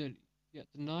signs early, yet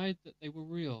denied that they were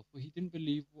real, for he didn't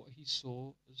believe what he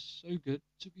saw as so good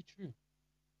to be true.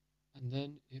 And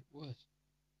then it was.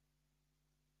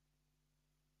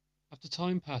 After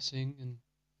time passing and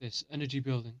this energy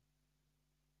building,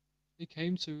 they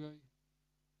came to a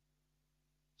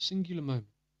singular moment.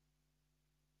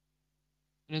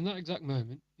 And in that exact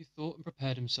moment, he thought and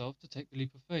prepared himself to take the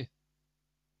leap of faith.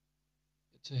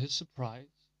 Yet to his surprise,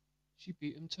 she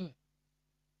beat him to it.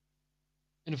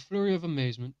 In a flurry of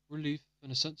amazement, relief,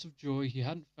 and a sense of joy he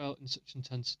hadn't felt in such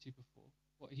intensity before,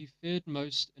 what he feared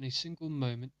most in a single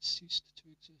moment ceased to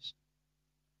exist.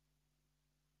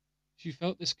 She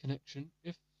felt this connection,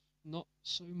 if not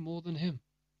so more than him.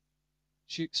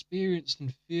 She experienced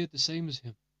and feared the same as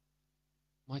him.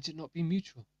 Might it not be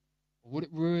mutual? Or would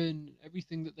it ruin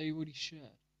everything that they already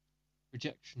shared?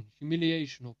 Rejection,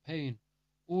 humiliation, or pain,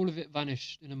 all of it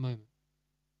vanished in a moment.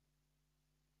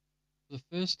 For the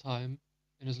first time,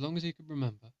 in as long as he could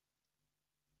remember,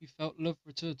 he felt love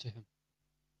return to him.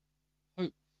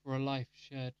 Hope for a life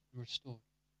shared and restored.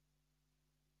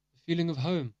 The feeling of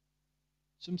home,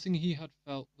 something he had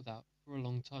felt without for a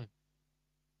long time.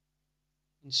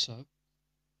 And so,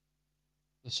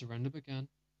 the surrender began,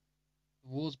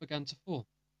 the walls began to fall,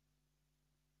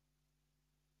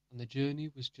 and the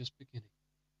journey was just beginning.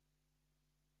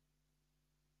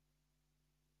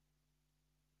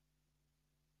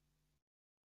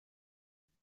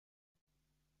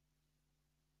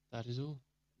 That is all.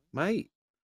 Mate,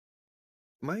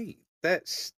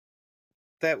 that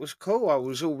was cool. I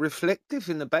was all reflective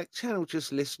in the back channel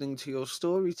just listening to your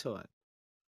story time.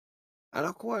 And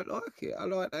I quite like it. I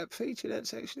like that feature.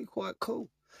 That's actually quite cool.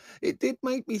 It did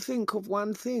make me think of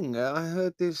one thing. I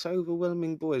heard this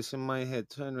overwhelming voice in my head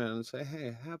turn around and say,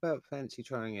 hey, how about fancy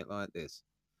trying it like this?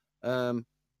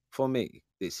 For me,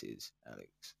 this is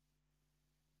Alex.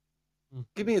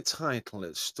 Give me a title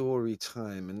at story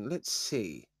time and let's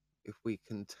see if we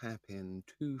can tap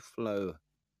into flow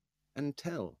and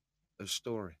tell a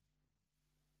story.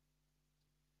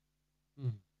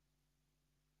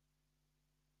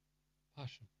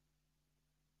 Passion.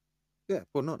 Yeah,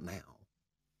 well, not now.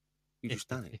 You just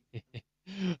done it.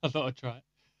 I thought I'd try it.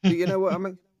 Do you know what I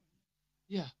mean?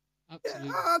 Yeah, absolutely.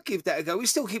 Yeah, I'll give that a go. We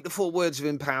still keep the 4 words of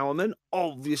empowerment.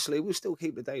 Obviously, we'll still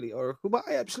keep the Daily Oracle, but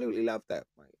I absolutely love that,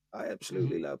 mate. I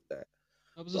absolutely love that.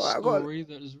 That was a story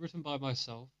that was written by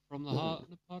myself from the heart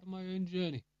and a part of my own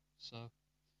journey. So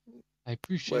I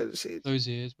appreciate those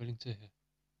ears willing to hear.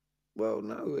 Well,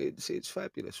 no, it's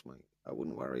fabulous, mate. I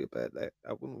wouldn't worry about that.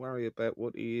 I wouldn't worry about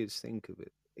what the ears think of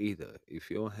it either.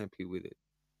 If you're happy with it,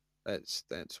 that's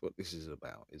what this is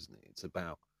about, isn't it? It's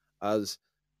about us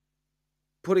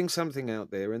putting something out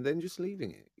there and then just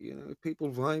leaving it. You know, if people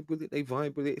vibe with it, they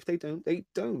vibe with it. If they don't, they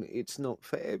don't. It's not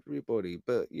for everybody.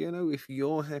 But you know, if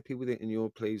you're happy with it and you're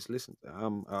pleased, listen.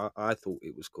 I thought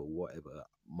it was cool. Whatever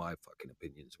my fucking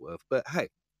opinion's worth. But hey,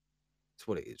 it's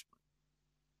what it is.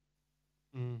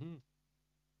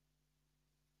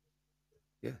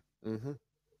 Yeah.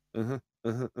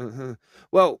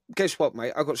 Well, guess what,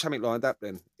 mate? I've got something lined up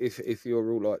then. If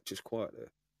you're all like just quiet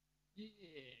there. Yeah,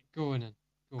 go on then.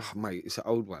 Go on. Oh, mate, it's an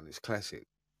old one. It's classic.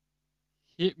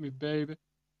 Hit me, baby.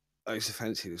 I used to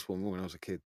fancy this one when I was a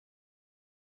kid.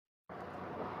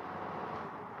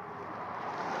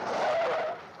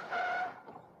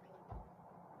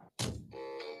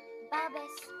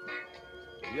 Barbès.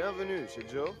 Bienvenue, c'est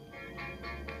Joe.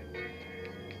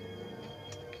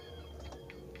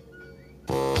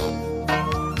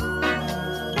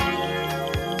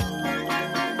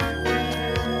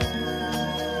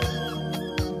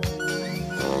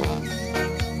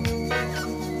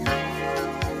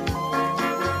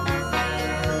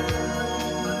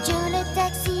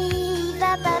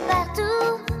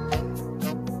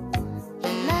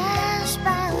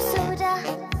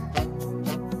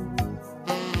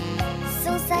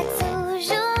 Son sac sous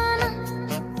jaune.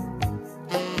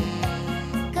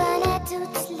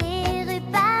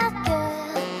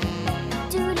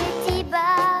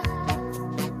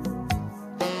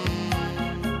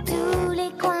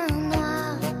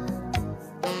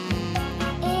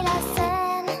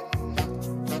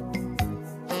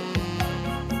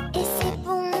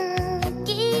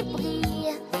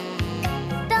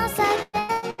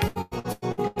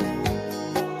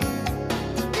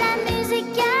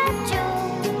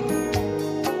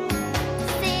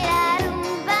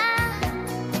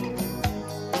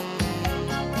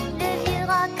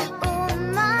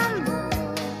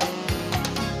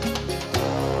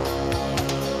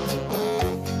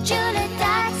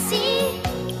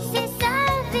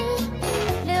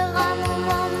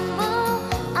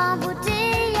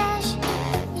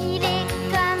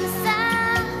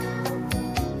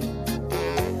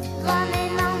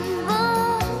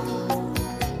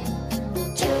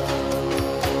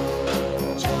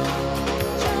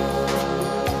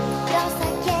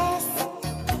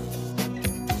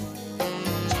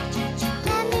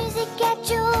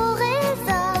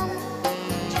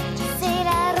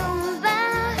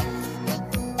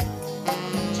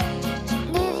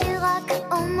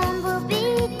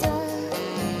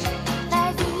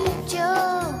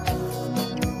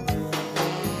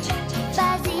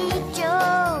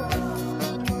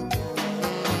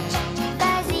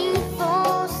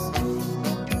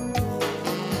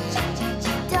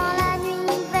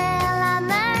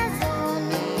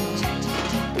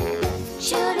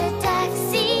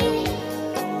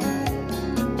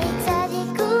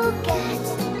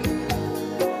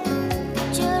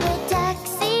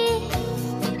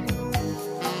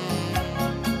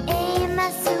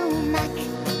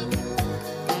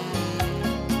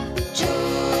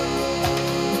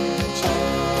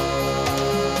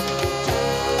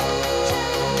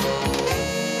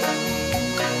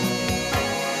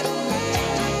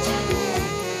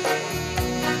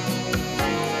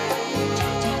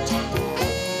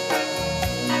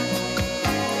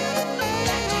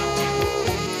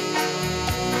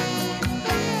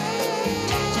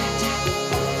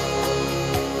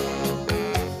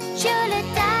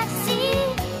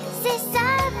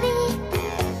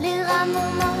 un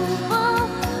moment beau,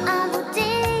 un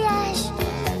embouteillage,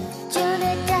 sur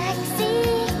le taxi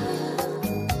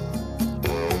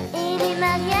et les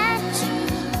mariachis,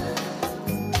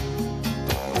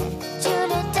 sur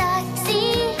le taxi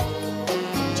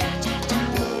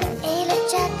et le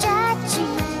cha-cha-chi,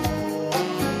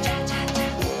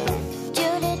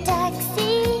 sur le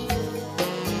taxi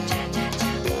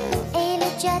et le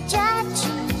cha-cha-chi.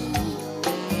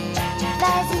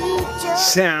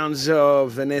 Sounds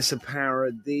of Vanessa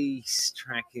Paradis,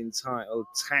 track entitled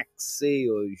Taxi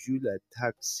or Jula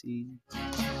Taxi.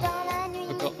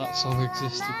 Forgot that song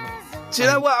existed, mate. Do you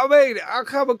know what I mean? I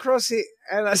come across it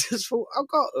and I just thought, I've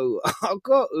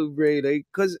got to really,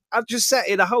 because I just sat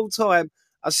here the whole time.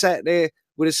 I sat there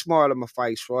with a smile on my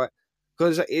face, right?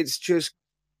 Because it's just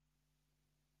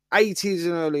 80s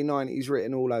and early 90s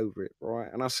written all over it, right?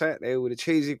 And I sat there with a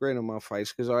cheesy grin on my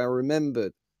face because I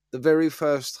remembered the very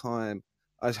first time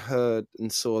I heard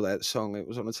and saw that song. It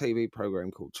was on a TV program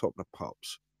called Top of the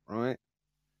Pops, right?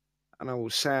 And I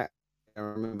was sat, I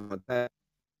remember my dad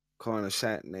kind of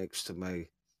sat next to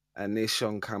me and this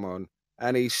song come on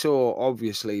and he saw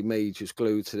obviously me just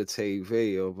glued to the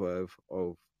TV of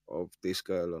this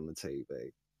girl on the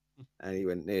TV. And he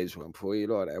went, there's one for you,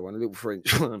 like that one, a little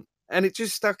French one. And it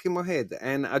just stuck in my head.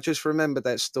 And I just remembered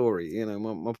that story. You know,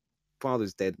 my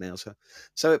father's dead now.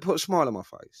 So it put a smile on my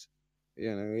face.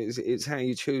 You know, it's how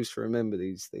you choose to remember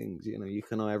these things. You know, you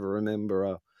can either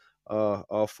remember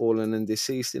our fallen and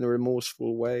deceased in a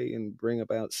remorseful way and bring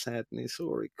about sadness,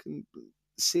 or it can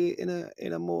see it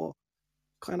in a more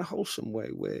kind of wholesome way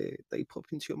where they pop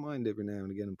into your mind every now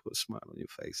and again and put a smile on your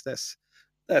face.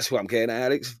 That's what I'm getting at,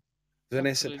 Alex.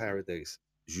 Vanessa Paradis,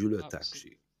 Jules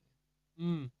Taxi.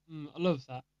 I love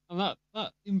that. And that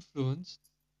influenced,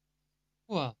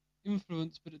 but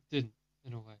it didn't,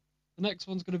 in a way. The next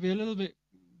one's going to be a little bit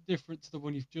different to the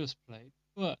one you've just played,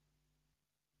 but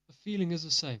the feeling is the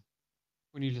same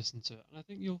when you listen to it. And I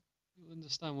think you'll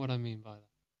understand what I mean by that.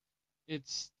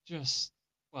 It's just,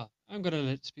 well, I'm going to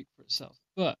let it speak for itself.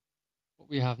 But what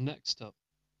we have next up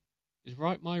is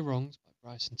Right My Wrongs by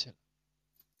Bryson Tiller.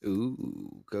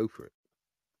 Ooh, go for it.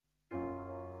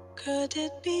 Could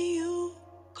it be you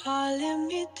calling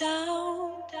me down?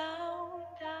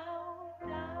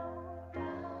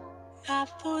 My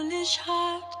foolish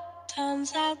heart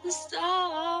turns out the stars.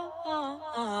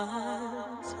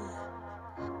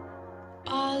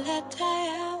 All that I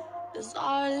am is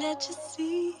all that you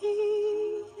see.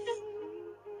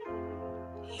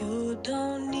 You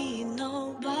don't need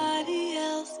nobody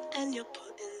else, and you're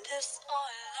putting this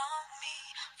all on me.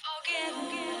 Forget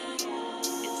me.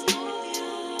 It's all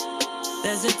you.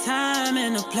 There's a time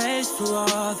and a place for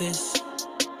all this.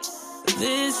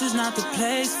 This is not the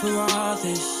place for all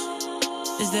this.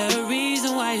 Is there a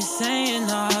reason why you're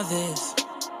saying all this?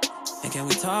 And can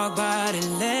we talk about it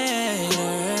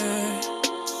later?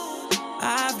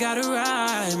 I've gotta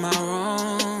right my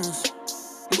wrongs.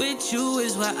 With you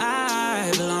is where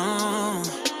I belong.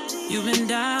 You've been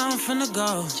down from the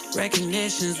go.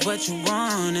 Recognition's what you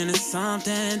want, and it's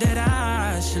something that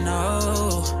I should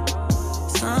know.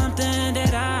 Something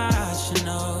that I should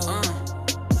know.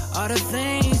 All the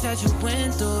things that you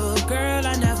went through, girl,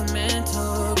 I never meant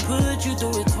to put you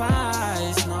through it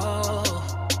twice, no.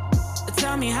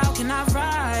 Tell me, how can I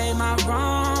right my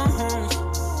wrongs?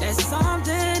 That's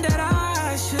something that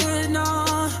I should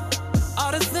know.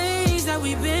 All the things that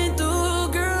we've been through,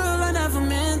 girl, I never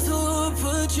meant to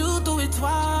put you through it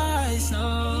twice,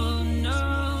 no,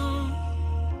 no.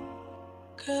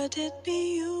 Could it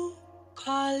be you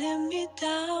calling me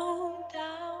down?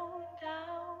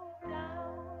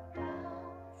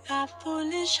 My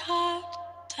foolish heart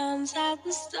turns out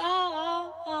the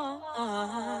stars.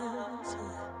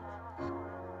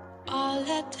 All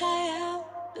that I am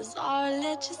is all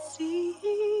that you see.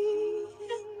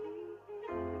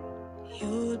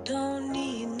 You don't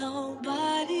need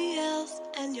nobody else,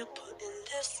 and you're putting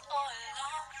this all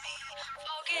on me.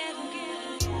 Forget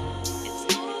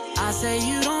me. I say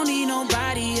you don't need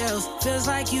nobody else. Feels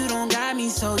like you don't got me,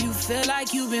 so you feel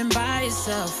like you've been by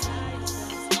yourself.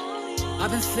 I've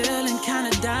been feeling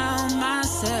kinda down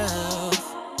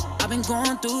myself. I've been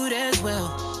going through it as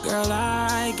well. Girl,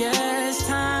 I guess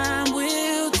time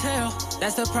will tell.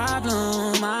 That's the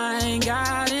problem, I ain't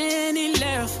got any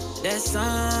left. There's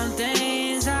some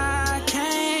things I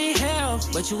can't help,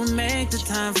 but you will make the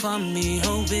time for me.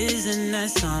 Hope isn't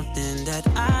that something that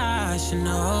I should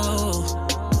know?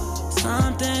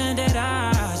 Something that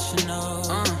I should know.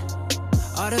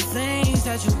 All the things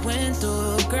that you went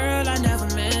through, girl, I never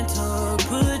meant to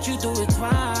put you through it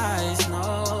twice,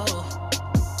 no.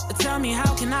 Tell me,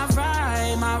 how can I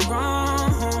right my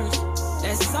wrongs?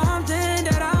 That's something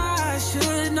that I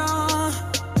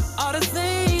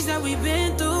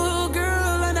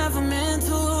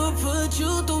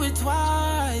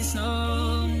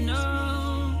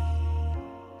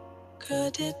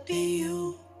it be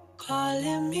you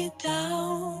calling me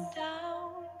down?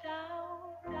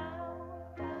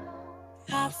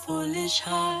 My foolish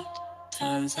heart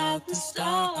turns out the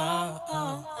stars.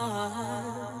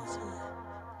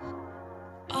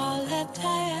 All that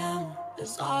I am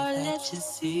is all that you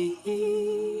see.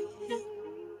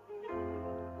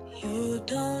 You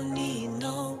don't need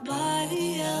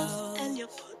nobody else, and you're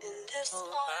putting this all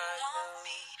on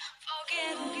me.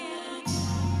 Forget it.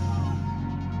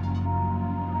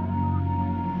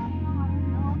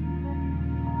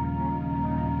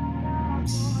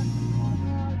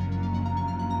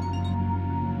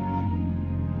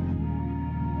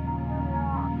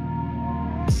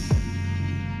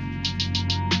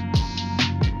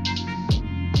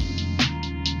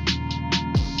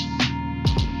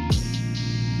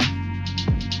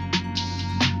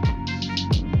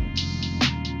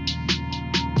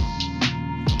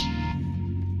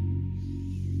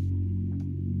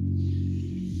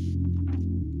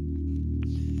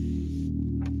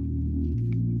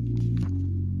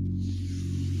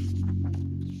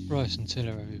 Bryson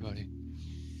Tiller, everybody.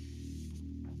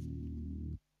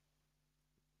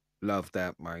 Love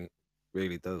that, mate.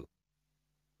 Really do.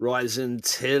 Ryzen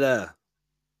Tiller.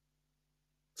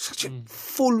 Such a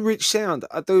full, rich sound.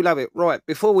 I do love it. Right,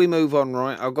 before we move on,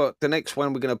 right, I've got the next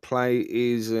one we're going to play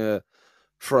is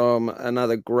from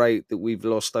another great that we've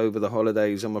lost over the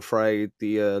holidays, I'm afraid.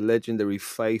 The legendary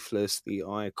Faithless, the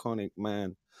iconic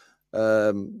man.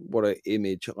 What an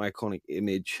image, iconic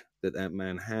image that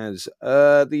man has.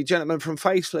 The gentleman from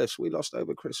Faceless, we lost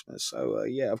over Christmas. So,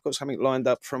 yeah, I've got something lined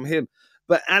up from him.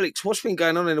 But, Alex, what's been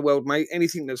going on in the world, mate?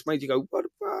 Anything that's made you go, what the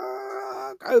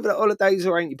fuck, over the holidays,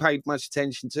 or ain't you paid much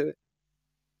attention to it?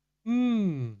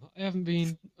 I haven't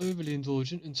been overly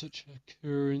indulgent in such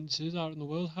occurrences out in the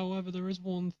world. However, there is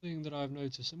one thing that I've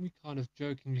noticed, and we kind of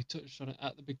jokingly touched on it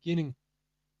at the beginning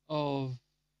of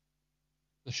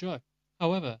the show.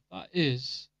 However, that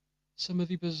is some of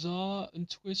the bizarre and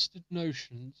twisted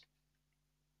notions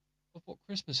of what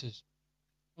Christmas is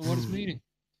and what its meaning,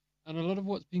 and a lot of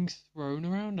what's being thrown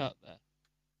around out there.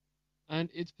 And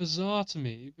it's bizarre to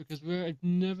me because I've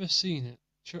never seen it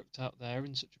chucked out there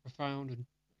in such a profound and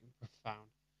profound,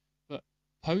 but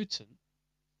potent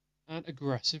and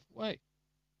aggressive way.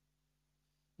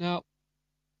 Now,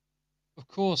 of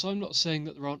course, I'm not saying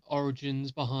that there aren't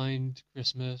origins behind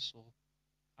Christmas or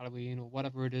Halloween or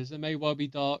whatever it is. There may well be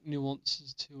dark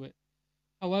nuances to it.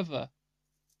 However,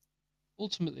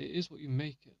 ultimately, it is what you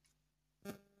make it.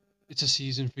 It's a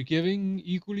season for giving,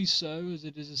 equally so as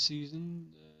it is a season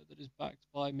that is backed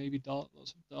by maybe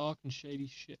lots of dark and shady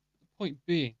shit. But the point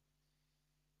being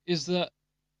is that,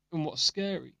 and what's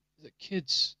scary, is that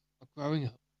kids are growing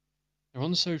up. They're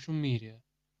on social media,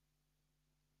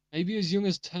 maybe as young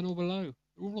as 10 or below.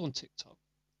 They're all on TikTok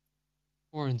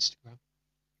or Instagram.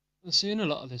 They're seeing a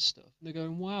lot of this stuff, and they're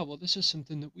going, wow, well, this is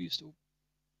something that we used to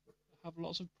have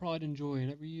lots of pride and joy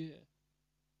in every year.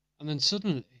 And then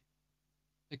suddenly,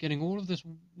 they're getting all of this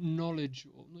knowledge,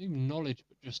 or not even knowledge,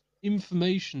 but just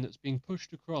information that's being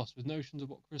pushed across with notions of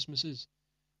what Christmas is.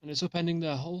 And it's upending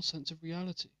their whole sense of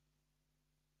reality.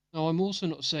 Now, I'm also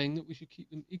not saying that we should keep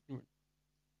them ignorant,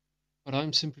 but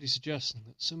I'm simply suggesting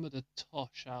that some of the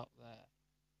tosh out there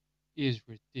is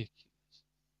ridiculous.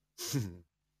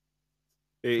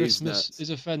 Christmas is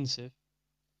offensive.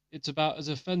 It's about as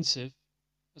offensive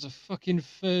as a fucking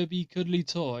Furby cuddly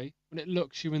toy when it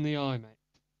looks you in the eye, mate.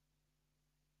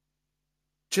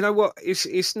 Do you know what?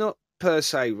 It's not per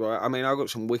se, right? I mean, I've got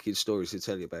some wicked stories to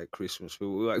tell you about Christmas, but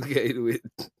we won't get into it,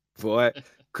 right?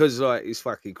 Because, like, it's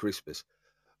fucking Christmas.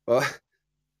 Right?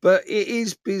 But it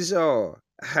is bizarre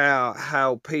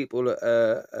how people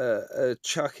are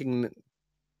chucking,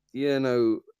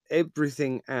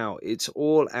 everything out. It's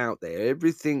all out there.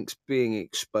 Everything's being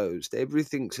exposed.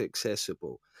 Everything's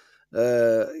accessible.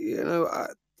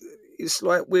 It's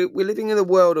like we're living in a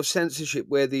world of censorship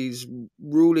where these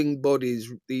ruling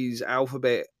bodies, these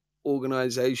alphabet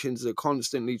organizations, are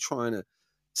constantly trying to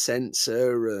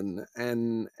censor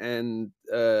and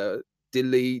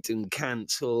delete and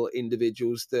cancel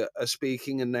individuals that are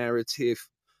speaking a narrative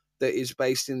that is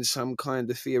based in some kind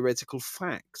of theoretical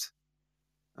fact.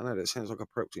 I know that sounds like a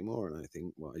proxymoron, I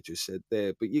think, what I just said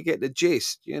there, but you get the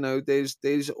gist.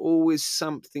 There's always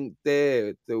something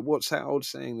there. What's that old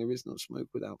saying? There is no smoke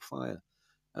without fire,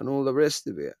 and all the rest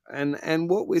of it. And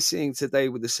what we're seeing today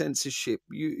with the censorship,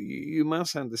 you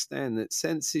must understand that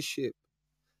censorship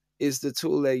is the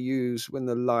tool they use when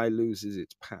the lie loses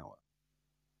its power.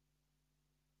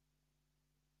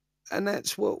 And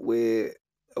that's what we're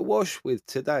awash with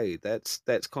today. That's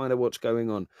kind of what's going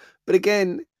on. But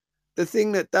again, the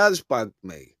thing that does bug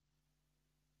me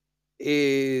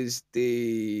is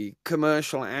the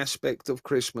commercial aspect of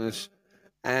Christmas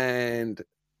and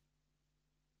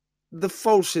the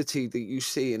falsity that you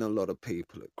see in a lot of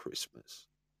people at Christmas.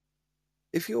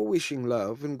 If you're wishing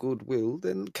love and goodwill,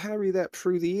 then carry that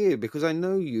through the year, because I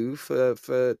know you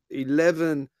for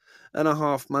 11 and a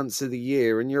half months of the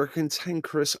year, and you're a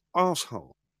cantankerous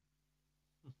asshole.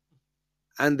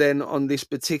 And then on this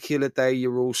particular day,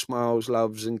 you're all smiles,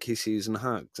 loves, and kisses and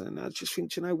hugs. And I just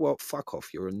think, you know what? Fuck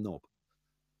off. You're a knob.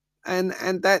 And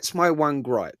that's my one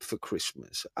gripe for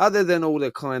Christmas, other than all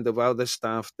the kind of other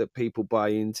stuff that people buy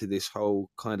into this whole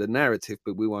kind of narrative,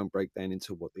 but we won't break down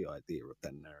into what the idea of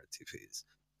that narrative is.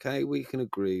 Okay, we can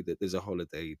agree that there's a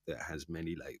holiday that has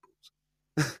many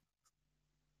labels.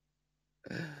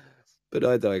 But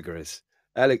I digress.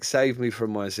 Alex, save me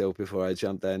from myself before I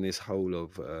jump down this hole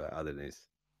of otherness.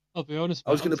 I'll be honest,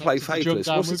 I was mate, going to play tempted to jump Faithless.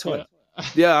 down What's the with time? you.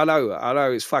 Yeah, I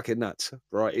know, it's fucking nuts,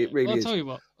 right? It really I'll is. tell you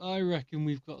what, I reckon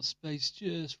we've got space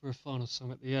just for a final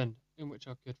song at the end, in which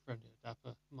our good friend here,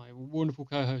 Dapper, my wonderful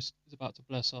co-host, is about to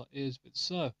bless our ears with.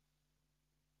 So,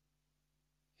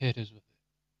 hit us with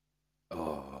it.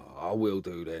 Oh, I will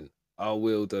do then. I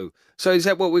will do. So is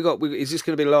that what we got? Is this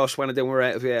going to be the last one and then we're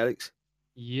out of here, Alex?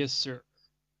 Yes, sir.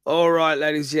 All right,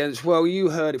 ladies and gents. Well, you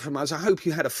heard it from us. I hope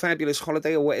you had a fabulous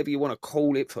holiday or whatever you want to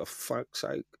call it, for fuck's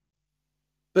sake.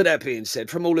 But that being said,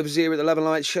 from all of us here at the Love and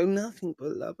Light Show, nothing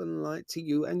but love and light to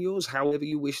you and yours, however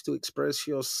you wish to express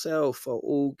yourself, for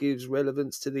all gives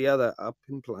relevance to the other, up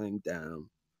implying down,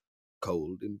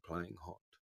 cold implying hot,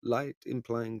 light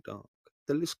implying dark.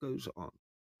 The list goes on.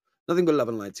 Nothing but love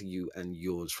and light to you and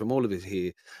yours from all of us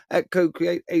here at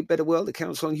Co-Create a Better World, the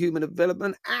Council on Human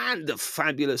Development, and the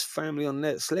fabulous family on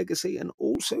Next Legacy, and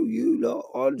also you lot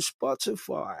on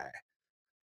Spotify.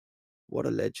 What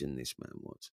a legend this man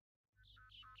was.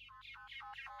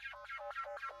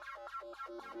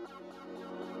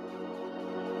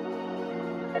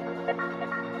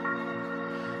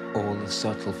 All the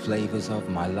subtle flavors of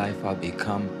my life are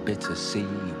become bitter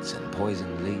seeds and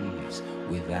poison leaves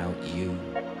without you.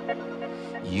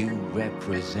 You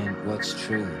represent what's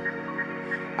true.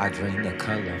 I drain the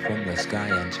color from the sky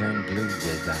and turn blue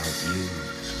without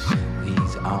you.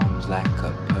 These arms lack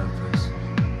a purpose,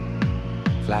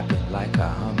 flapping like a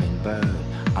hummingbird.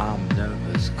 I'm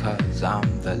nervous 'cause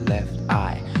I'm the left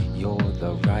eye, you're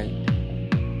the right.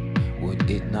 Would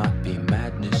it not be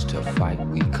madness to fight?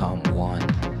 We come one.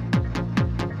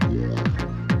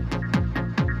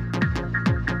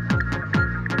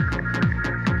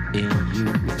 In you,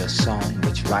 the song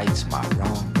which rights my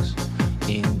wrongs.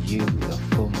 In you, the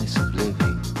fullness of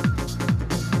living.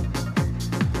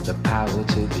 The power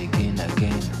to begin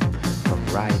again from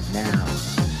right now.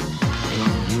 In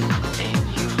you, in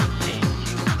you, in you,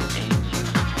 in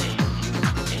you,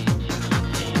 in you,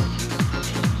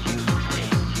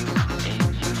 in you, in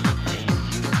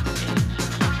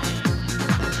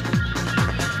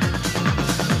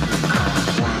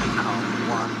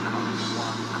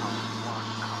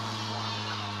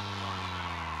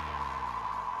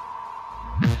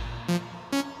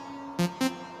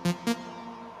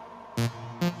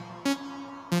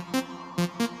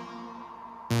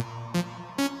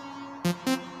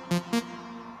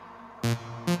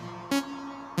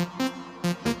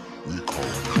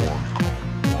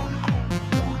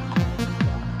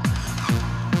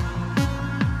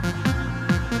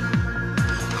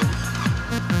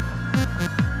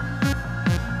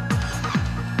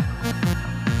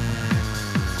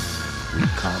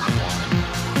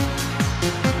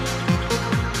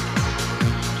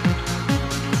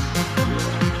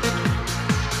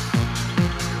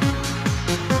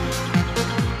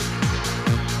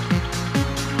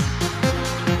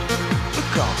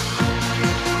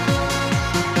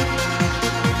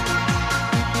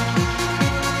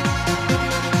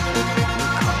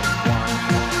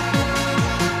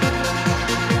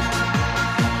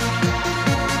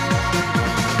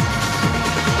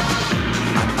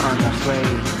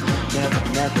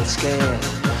never scared.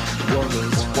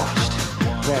 Warriors watched,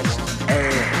 pressed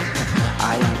air.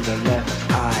 I am the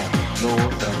left eye, you're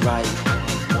the right.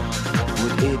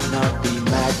 Would it not be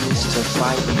madness to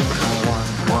fight? Come on,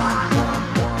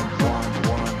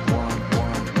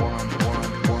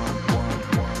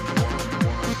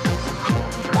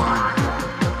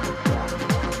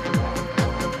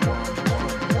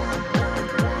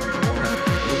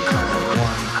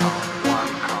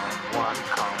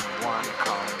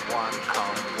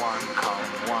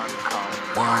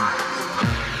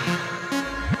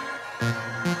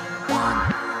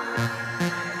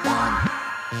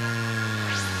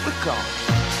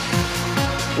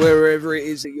 Wherever it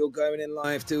is that you're going in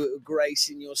life, do it with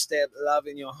grace in your step, love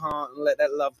in your heart, and let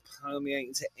that love permeate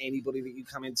into anybody that you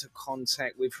come into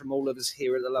contact with. From all of us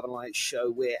here at the Love and Light Show,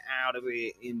 we're out of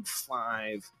here in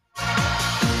 5.